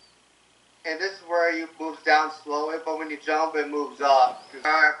 and this is where you moves down slowly, but when you jump, it moves up.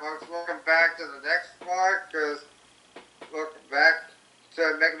 Alright, folks, welcome back to the next part, welcome back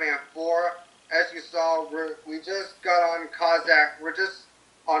to Mega Man 4. As you saw, we just got on Kozak. We're just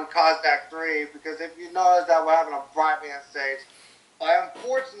on Kozak 3, because if you notice that we're having a Brightman stage, I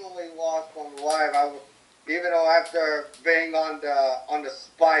unfortunately lost on the live. Even though after being on the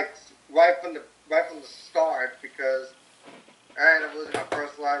spikes right from the start, because I ended up losing my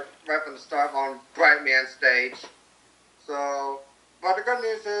first life right from the start on Brightman stage. So, but the good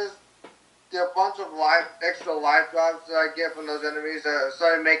news is the bunch of extra life drops that I get from those enemies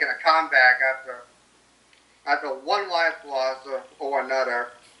started making a comeback after one life loss or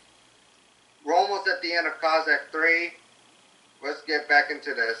another. We're almost at the end of Kozak 3. Let's get back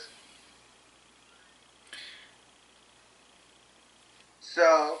into this.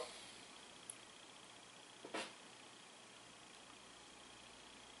 So,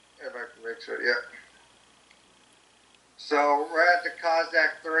 if I can make sure, yeah. So, we're at the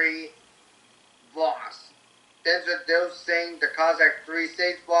Cossack 3 boss. Introducing the Cossack 3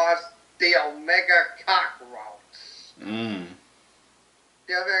 stage boss, the Omega Cockroach.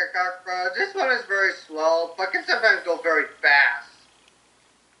 The Omega Cockroach, this one is very slow, but can sometimes go very fast.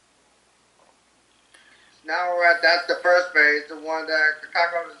 So now that's the first phase, the one that the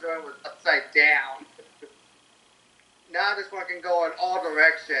cockroach was doing was upside down. Now this one can go in all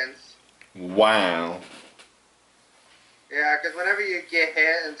directions. Wow. Yeah, because whenever you get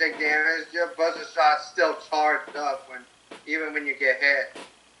hit and take damage, your buzzer shot's still charged up even when you get hit.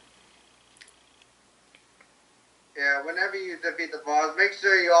 Yeah, whenever you defeat the boss, make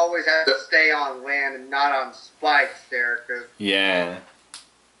sure you always have to stay on land and not on spikes there, cause yeah.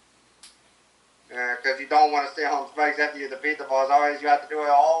 Because you don't want to stay on spikes after you defeat the boss. Always you have to do it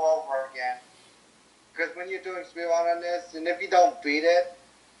all over again. Because when you're doing speedrun on this, and if you don't beat it,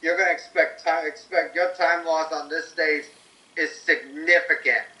 you're gonna expect your time loss on this stage is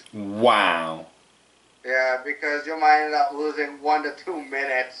significant. Wow. Yeah, because you might end up losing 1 to 2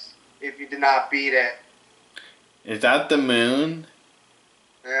 minutes if you do not beat it. Is that the moon?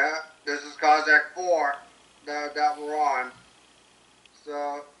 Yeah, this is Cossack 4 that we're on.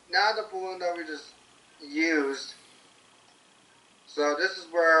 So now the balloon that we just used. So this is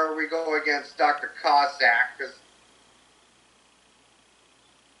where we go against Dr. Cossack,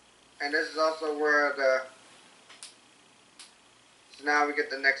 and this is also where so now we get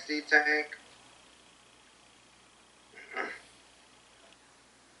the next C-Tank.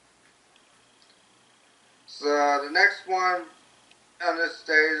 So the next one on this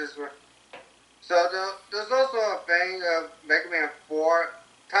stage is where, so there's also a thing of Mega Man 4.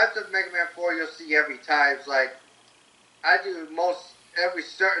 Types of Mega Man 4 you'll see every time. Like, I do every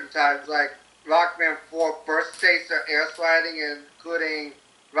certain times, like Rockman 4 Burst Chaser Air Sliding, including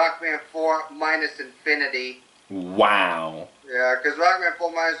Rockman 4 Minus Infinity. Wow. Yeah, because Rockman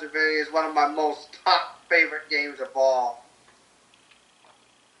 4 Minus Infinity is one of my most top favorite games of all.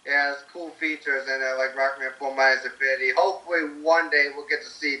 Yeah, it's cool features in it, like Rockman 4 Minus Infinity. Hopefully one day we'll get to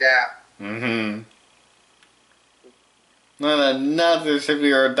see that. And another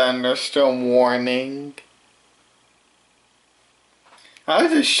severe thunderstorm warning. I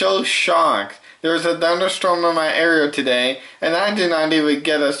was just so shocked. There was a thunderstorm in my area today, and I did not even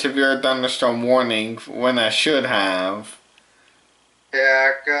get a severe thunderstorm warning when I should have.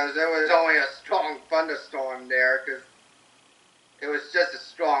 Yeah, because there was only a strong thunderstorm there, because it was just a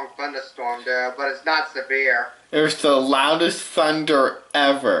strong thunderstorm there, but it's not severe. It was the loudest thunder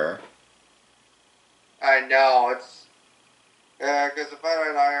ever. I know, because the thunder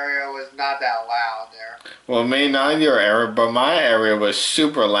in our area was not that loud there. Well, maybe not your area, but my area was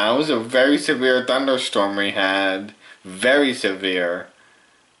super loud. It was a very severe thunderstorm we had. Very severe.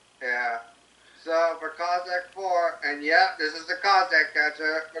 Yeah. So for Cossack 4, and yeah, this is the Cossack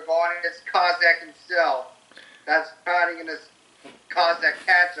catcher. We're going against Cossack himself. That's fighting in this Cossack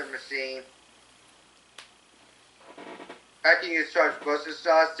catcher machine. I can use charged buster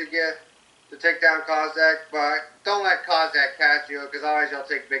shots to take down Cossack, but don't let Cossack catch you, because otherwise you'll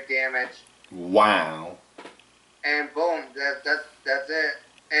take big damage. Wow. And boom, that's it.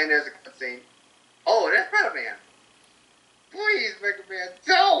 And there's a cutscene. Oh, there's Mega Man. Please, Mega Man,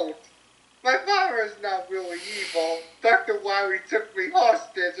 don't! My father is not really evil. Dr. Wily took me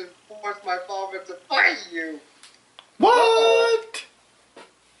hostage and forced my father to fight you. What?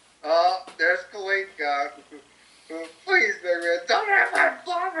 Oh, there's Kalinka. Please, Mega Man, don't have my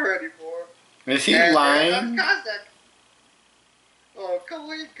father anymore. Is he lying? Oh,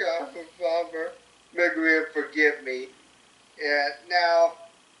 Kalinka, father. Mega Man, forgive me. Yeah, now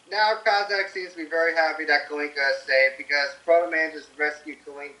Cossack seems to be very happy that Kalinka is safe, because Proto Man just rescued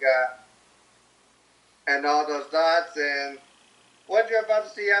Kalinka and all those dots, and what you're about to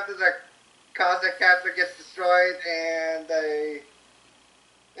see after the Cossack capture gets destroyed, and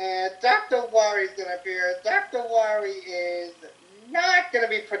Dr. Wari's gonna appear. Dr. Wari is not gonna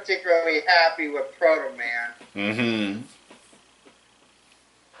be particularly happy with Proto Man.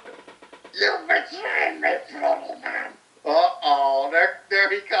 You betrayed me, Proto Man. Uh-oh, there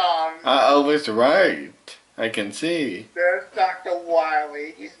he comes. Uh-oh, it's right. I can see. There's Dr.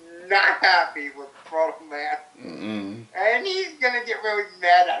 Wily. He's not happy with Proto Man. And he's gonna get really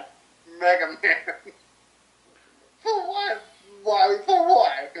mad at Mega Man. For what? Wily, for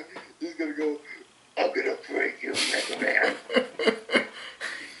what? He's gonna go, I'm gonna break you, Mega Man.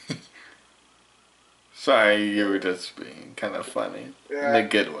 Sorry, you were just being kind of funny. In a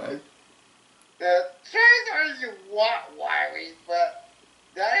good way. Try as hard as you want, Wily, but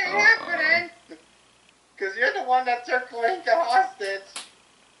That ain't happening. Because you're the one that took Kalinka hostage.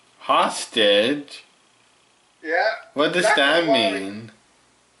 Hostage? Yeah. What does that mean?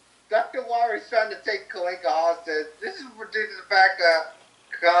 Dr. Wari's trying to take Kalinka hostage. This is due to the fact that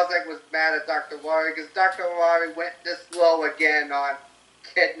Kozak was mad at Dr. Wari because Dr. Wari went this low again on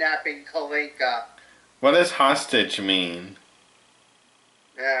kidnapping Kalinka. What does hostage mean?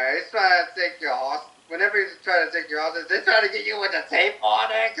 Yeah, he's trying to take your hostage. Whenever he's trying to take your hostage, they're trying to get you with a tape on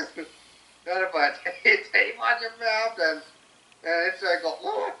it. Trying to put tape on your mouth and it's like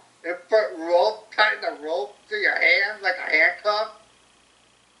and put rope, tighten the rope to your hands like a handcuff.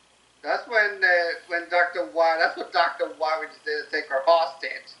 That's when Dr. Y, that's what Dr. Y just did to take her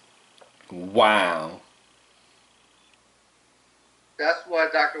hostage. Wow. That's why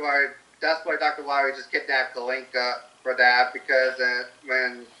Dr. Y just kidnapped Kalinka for that because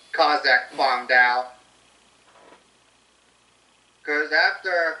when Kozak found out. Because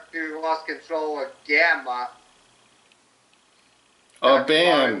after he lost control of Gamma, Dr.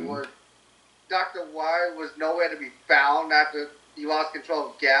 Y was nowhere to be found after he lost control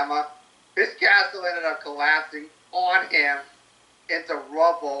of Gamma. His castle ended up collapsing on him into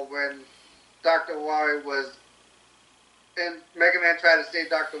rubble when Dr. Y was... And Mega Man tried to save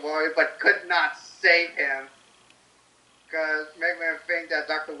Dr. Y, but could not save him. Because Mega Man think that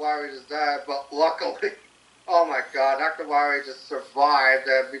Dr. Y just died, but luckily... Oh my god, Dr. Wari just survived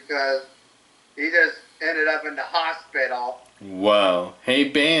because he just ended up in the hospital. Whoa. Hey,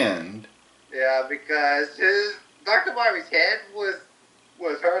 Band. Yeah, because Dr. Wari's head was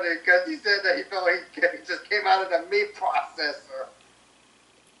hurting because he said that he felt like he just came out of the meat processor.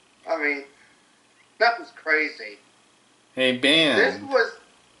 I mean, that was crazy. Hey, Band. This was,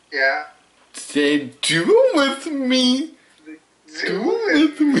 yeah. Say, do it with me. Do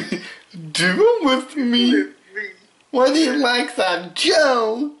it with me. Do it with me. What he likes a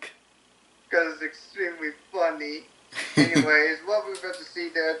joke. Because it's extremely funny. Anyways, what we're about to see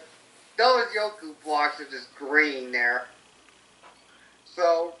there, those Yoku blocks are just green there.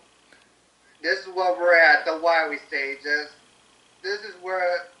 So, this is what we're at, the Wowie stage. This is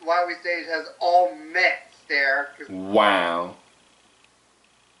where Wowie stage has all mechs there. Wow.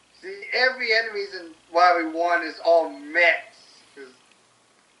 See, every enemy's in Wowie 1 is all mechs.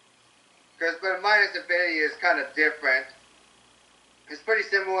 But Minus Infinity is kind of different. It's pretty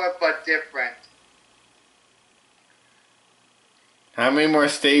similar, but different. How many more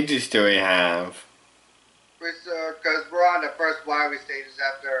stages do we have? Because we're on the first Wowie stages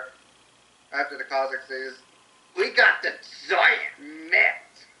after the Cossack stages. We got the giant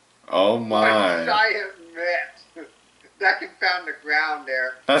Met. Oh my. A giant Met. That can pound the ground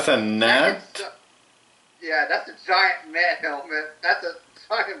there. That's a net? Yeah, that's a giant Met helmet. That's a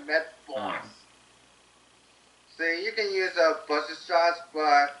giant Met boss. See, you can use buster shots,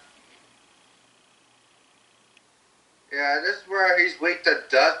 but yeah, this is where he's weak to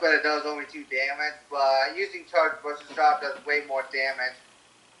dust, but it does only 2 damage. But using charge buster shot does way more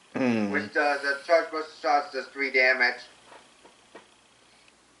damage, which does charge buster shots does 3 damage.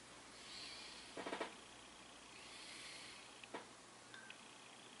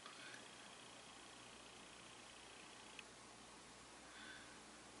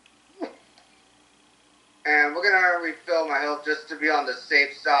 And we're going to refill my health just to be on the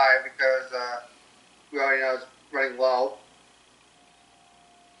safe side because we already know it's running low.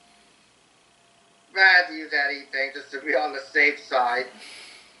 I had to use that E-thing just to be on the safe side.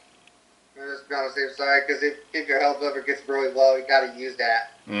 Just be on the safe side because if your health ever gets really low, you got to use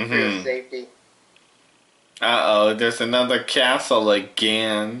that for your safety. Uh-oh, there's another castle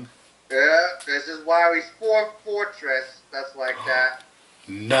again. Yeah, this is Wowie's Fortress that's like that.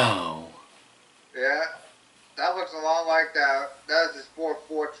 No. Yeah. That looks a lot like that. That is his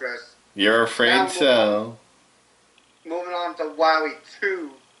fortress. You're afraid so. Moving on to Wowie 2.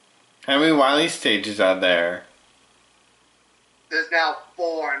 How many Wily stages are there? There's now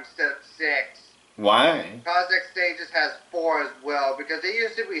 4 instead of 6. Why? Cossack Stages has 4 as well, because there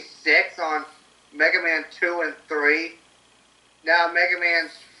used to be 6 on Mega Man 2 and 3. Now Mega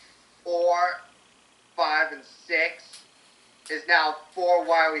Man's 4, 5, and 6 is now 4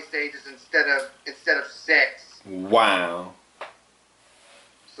 Wowie stages instead of 6. Wow.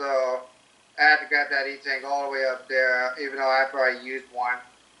 So I had to grab that E-Tank all the way up there, even though after I used one.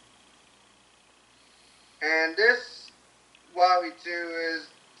 And this Wowie 2 is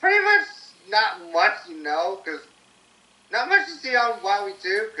pretty much not much, you know, because not much to see on Wowie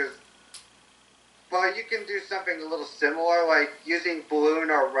 2, but you can do something a little similar, like using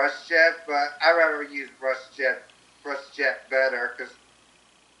Balloon or Rush Jet, but I'd rather use Rush Jet better,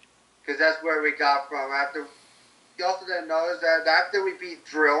 because that's where we got from. After you also didn't notice that after we beat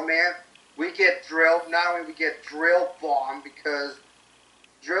Drill Man, we get drilled. Not only we get Drill Bomb, because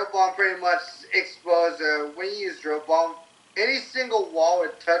Drill Bomb pretty much explodes. When you use Drill Bomb, any single wall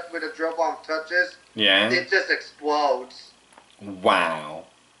with a Drill Bomb touches, it just explodes. Wow.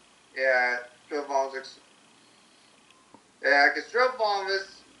 Yeah, Drill Bomb's yeah, because Drill Bomb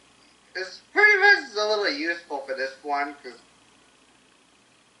is pretty much a little useful for this one.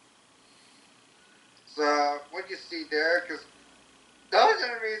 So what you see there, because those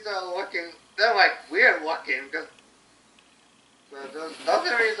enemies are looking, they're like weird looking. Because those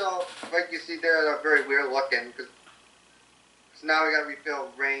enemies are, like you see there, are very weird looking. Because now we gotta refill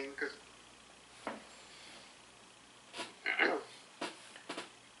rain. Because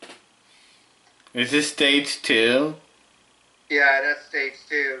is this stage 2? Yeah, that's stage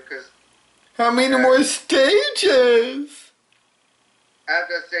 2. Because how many more stages?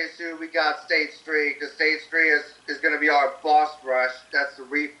 After stage 2, we got stage 3. Because stage 3 is going to be our boss rush. That's the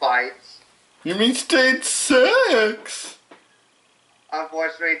refights. You mean stage 6?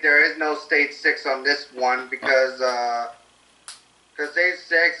 Unfortunately, there is no stage 6 on this one because stage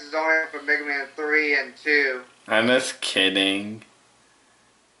 6 is only for Mega Man 3 and 2. I'm just kidding.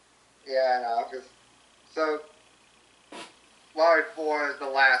 Yeah, I know. So, Wario 4 is the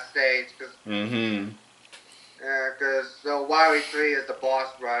last stage. Yeah, because so Wario 3 is the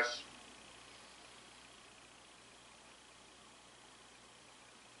boss rush.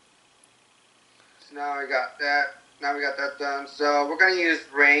 So now we got that. Now we got that done. So we're gonna use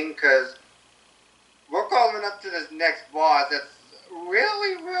Ring because we're coming up to this next boss. That's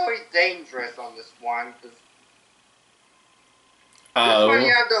really, really dangerous on this one. This one,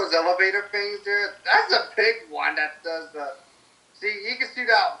 you have those elevator things there. That's a big one that does the. See, you can shoot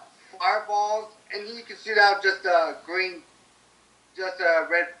out fireballs, and you can shoot out just a red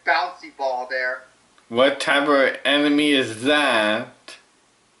bouncy ball there. What type of enemy is that?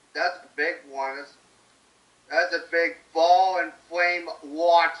 That's a big one. That's a big ball and flame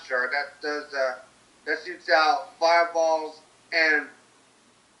launcher that shoots out fireballs and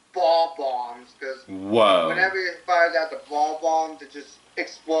ball bombs. Because whenever it fires out the ball bombs, it just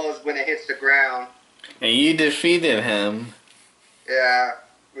explodes when it hits the ground. And you defeated him. Yeah,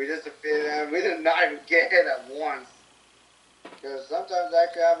 we just defeated him. We did not even get hit at once. Because sometimes that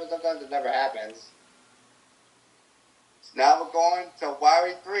actually happens, sometimes it never happens. So now we're going to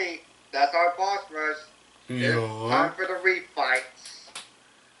Wario 3. That's our boss rush. It's time for the refights.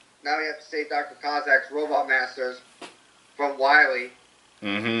 Now we have to save Dr. Kozak's Robot Masters from Wily.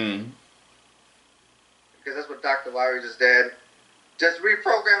 Because that's what Dr. Wily just did. Just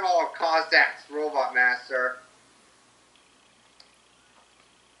reprogram all of Kozak's Robot Master.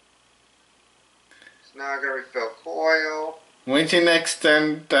 So now I'm going to refill Coil. When's your next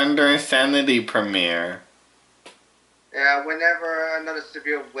Thunder Insanity premiere? Yeah, whenever another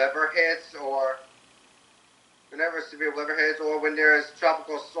severe weather hits, or when there is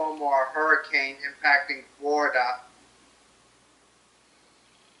tropical storm or a hurricane impacting Florida.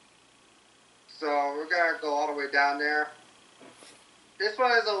 So we're gonna go all the way down there. This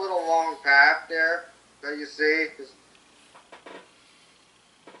one is a little long path there that you see.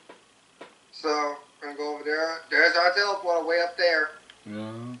 So we're gonna go over there. There's our teleporter way up there.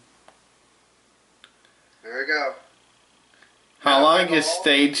 Yeah. There we go. How long is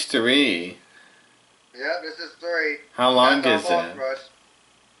stage 3? Yeah, this is 3. How long is it? Rush.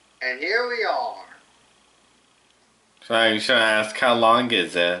 And here we are. So I should ask, how long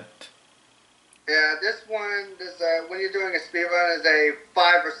is it? Yeah, this one, when you're doing a speedrun, is a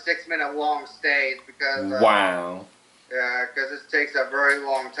 5 or 6 minute long stage because. Wow. Yeah, because it takes a very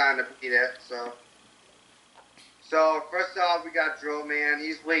long time to beat it. So first off, we got Drill Man.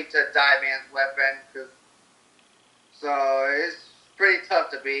 He's weak to Dive Man's weapon, so it's pretty tough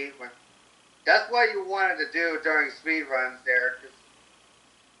to beat. That's what you wanted to do during speedruns there.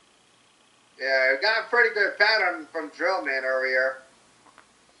 Yeah, we got a pretty good pattern from Drill Man earlier.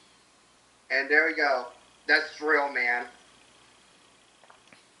 And there we go. That's Drill Man.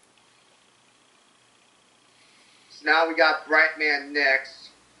 So now we got Bright Man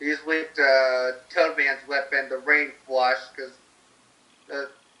next. He's weak to Toad Man's weapon, the Rain Flush, because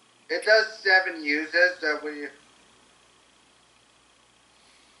it does 7 uses when you.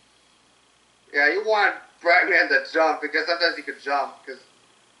 Yeah, you want Bright Man to jump because sometimes he could jump.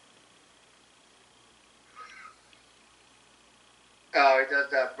 Oh, he does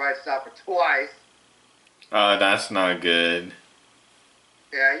that Bright Stopper twice. Oh, that's not good.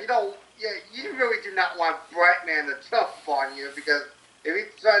 Yeah, you really do not want Bright Man to jump on you because if he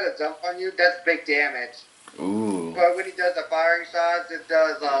tries to jump on you, that's big damage. Ooh. But when he does the firing shots, it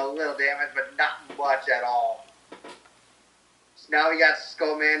does a little damage, but not much at all. Now we got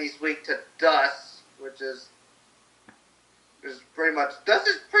Skullman. He's weak to Dust, which is pretty much Dust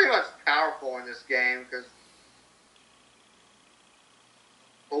is pretty much powerful in this game because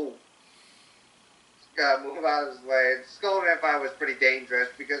gotta move out of his way. Skullman fight was pretty dangerous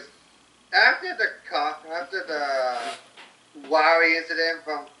because after the Wowie incident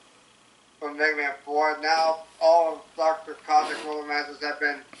from Mega Man 4, now all of Dr. Cosmic Roller Masters have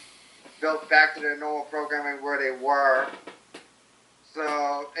been built back to their normal programming where they were.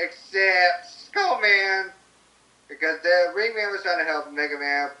 So, except Skullman, because the Ringman was trying to help Mega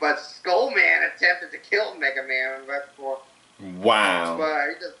Man, but Skullman attempted to kill Mega Man right before. Wow. But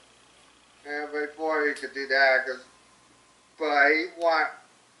he just, before he could do that, but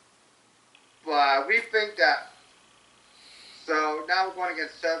we think that. So now we're going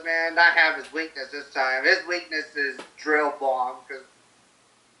against Subman. Not have his weakness this time. His weakness is Drill Bomb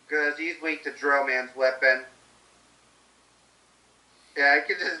because he's weak to Drill Man's weapon. Yeah, I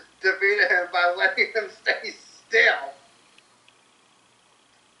can just defeat him by letting him stay still.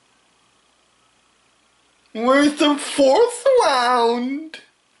 Where's the fourth round?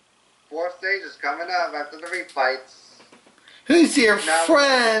 Fourth stage is coming up after the refights. Who's your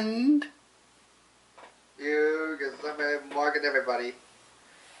friend? You, because I'm marking everybody.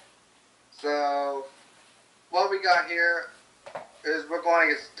 So, what we got here is we're going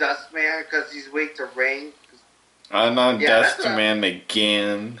against Dustman because he's weak to rain. I'm on Dustman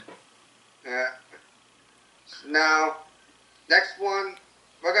again. Yeah. Now, next one,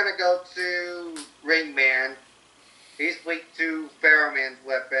 we're going to go to Ringman. He's weak to Pharaoh Man's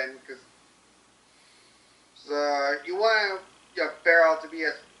weapon. So, you want your Pharaoh to be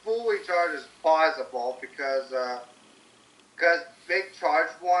as fully charged as possible because big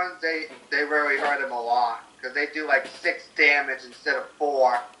charged ones, they really hurt him a lot. Because they do like 6 damage instead of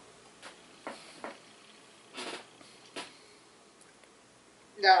 4.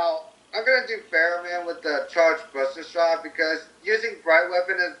 Now, I'm going to do Pharaoh Man with the charged Buster Shot because using Bright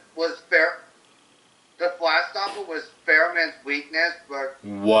Weapon was fair. The Flash Stopper was Pharaoh Man's weakness, but...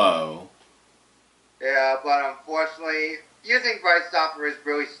 Whoa. Yeah, but unfortunately, using Bright Stopper is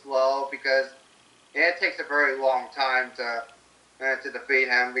really slow because it takes a very long time to defeat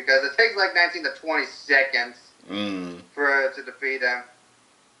him because it takes like 19 to 20 seconds to defeat him.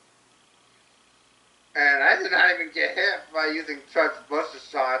 And I did not even get hit by using Charged Buster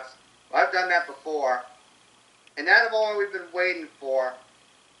Shots. I've done that before. And that's the one we've been waiting for.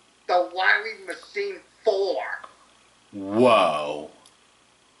 The Wily Machine 4. Whoa.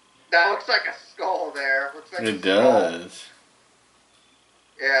 That looks like a skull there. Looks like it does.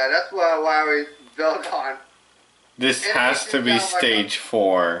 Yeah, that's what Wily built on. This has to be stage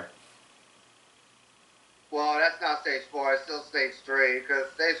 4. Well, that's not stage 4. It's still stage 3 because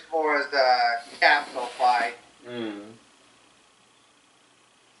stage 4 is the capsule fight.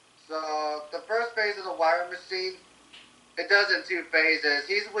 So the first phase of the Wire Machine, it does in 2 phases.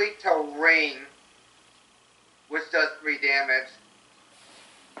 He's weak to Ring, which does 3 damage.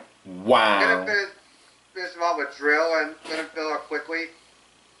 Wow. I'm gonna finish him off with Drill and gonna fill it quickly.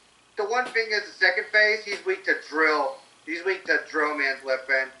 The one thing is the second phase, he's weak to Drill. He's weak to Drill Man's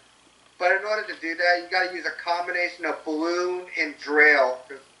weapon. But in order to do that, you gotta use a combination of Balloon and Drill.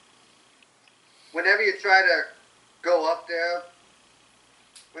 Whenever you try to go up there,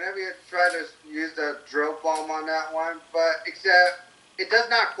 whenever you try to use the Drill Bomb on that one, but except it does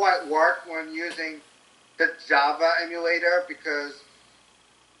not quite work when using the Java emulator because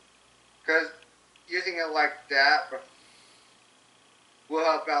using it like that will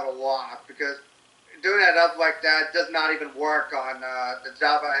help out a lot because doing it up like that does not even work on the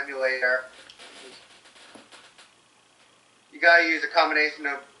Java emulator. You gotta use a combination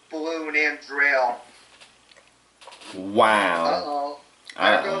of Balloon and Drill. Wow.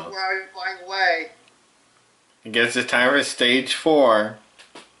 There goes Wowie flying away. I guess it's time for stage 4.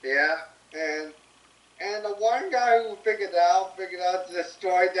 Yeah, and the one guy who figured out to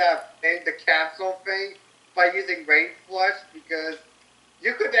destroy the capsule thing by using Rain Flush because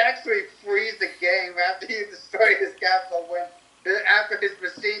you could actually freeze the game after you destroy his capsule after his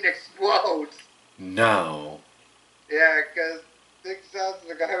machine explodes. No. Yeah, because Big Sal's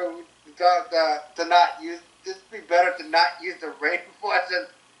the guy who thought to not use. It'd be better to not use the Rain Flush and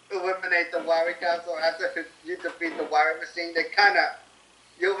eliminate the Wowie capsule after you defeat the Wowie machine.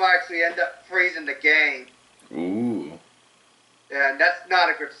 You'll actually end up freezing the game. Ooh. Yeah, and that's not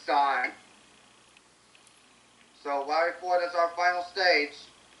a good sign. So Wowie 4, that's our final stage.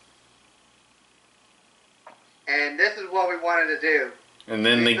 And this is what we wanted to do. And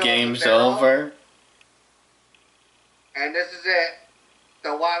then the game's over? And this is it. The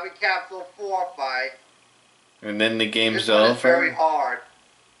Wowie Capsule 4 fight. And then the game's this one over? is very hard.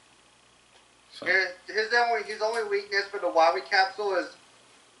 So. His only weakness for the Wowie capsule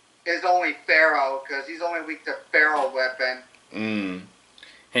is only Pharaoh, because he's only weak to Pharaoh weapon.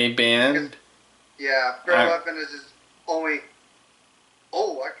 Hey, Band? Yeah, Pharaoh weapon is his only...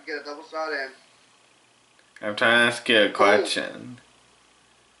 Oh, I could get a double shot in. I'm trying to ask you a question.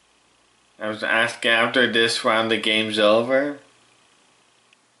 I was asking after this round the game's over?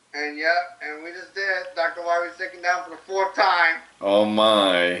 And and we just did. Dr. Wowie's taken down for the 4th time. Oh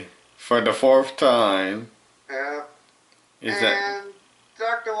my. For the 4th time. Yeah. And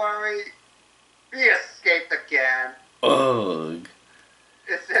Dr. Wowie, he escaped again. Ugh.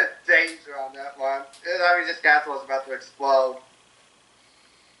 It said danger on that one. I mean, this castle was about to explode.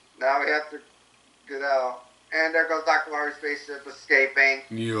 Now we have to get out. And there goes Dr. Wowie's spaceship escaping.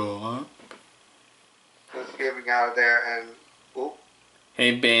 Yeah. Escaping out of there and... Oop.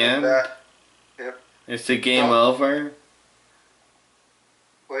 Hey, Band? Yep. Is the game over?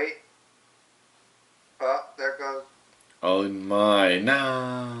 Wait. Oh, there goes. Oh my,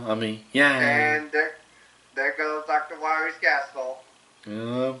 no. I mean, yeah. And there goes Dr. Wowie's castle.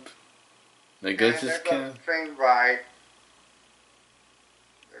 Yep. There goes his castle. There goes the train ride.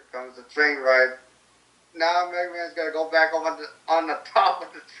 There comes the train ride. Now Mega Man's got to go back on the top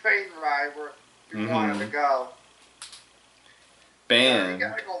of the train ride where he wanted to go. Band. You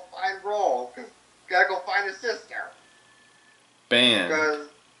gotta go find Roll. Gotta go find his sister. Band. Because,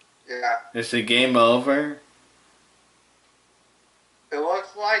 yeah. Is the game over? It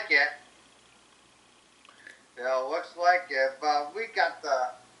looks like it. Yeah, it looks like it. But we got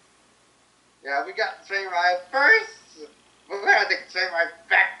the... Yeah, we got the train ride first. We're gonna take the train ride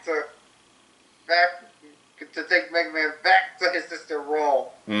back to take Mega Man back to his sister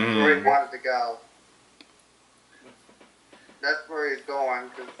Roll. Where he wanted to go. That's where he's going,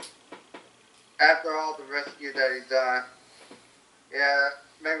 because after all the rescue that he's done, yeah,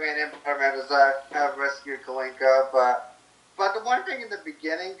 Mega Man and Proto-Man have rescued Kalinka, but the one thing in the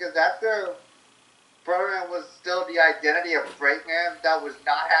beginning, because after Proto-Man was still the identity of Breakman that was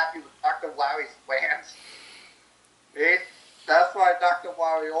not happy with Dr. Wowie's plans, that's why Dr.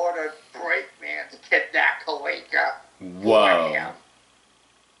 Wowie ordered Breakman to kidnap Kalinka. Wow.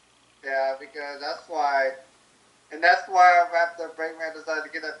 Yeah, because that's why... And that's why after Breakman decided to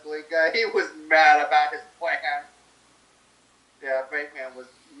get that Kalinka, he was mad about his plan. Yeah, Breakman was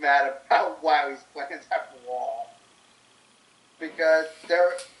mad about Wowie's plans after all. Because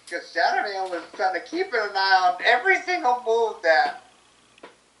Shadow Man was trying to keep an eye on every single move that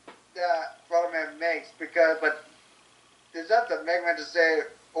Proto-Man makes. But there's up to Mega Man to save,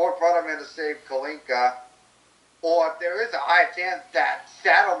 or Proto-Man to save Kalinka. Or there is a high chance that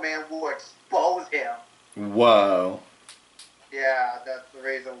Shadow Man will expose him. Whoa. Yeah, that's the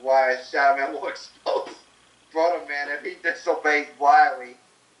reason why Shadow Man will expose Proto-Man if he disobeys Wily.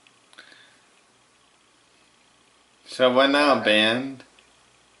 So what now, Band?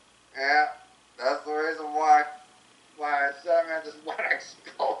 Yeah, that's the reason why Shadow Man just want to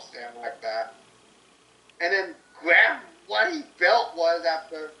expose him like that. And then what he built was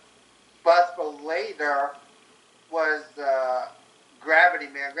after Busco later was Gravity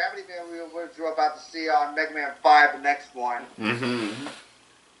Man. Gravity Man we're about to see on Mega Man 5, the next one.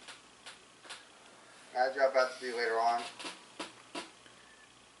 As you're about to see later on.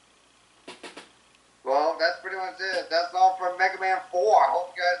 Well, that's pretty much it. That's all for Mega Man 4. I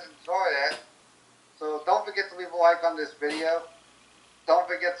hope you guys enjoyed it. So don't forget to leave a like on this video. Don't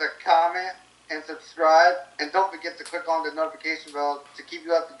forget to comment and subscribe. And don't forget to click on the notification bell to keep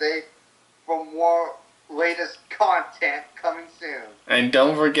you up to date for more latest content coming soon. And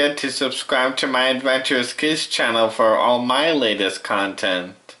don't forget to subscribe to my Adventurous Kids channel for all my latest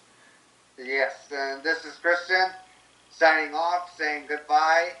content. Yes, and this is Christian signing off, saying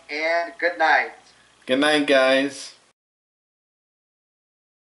goodbye and good night. Good night, guys.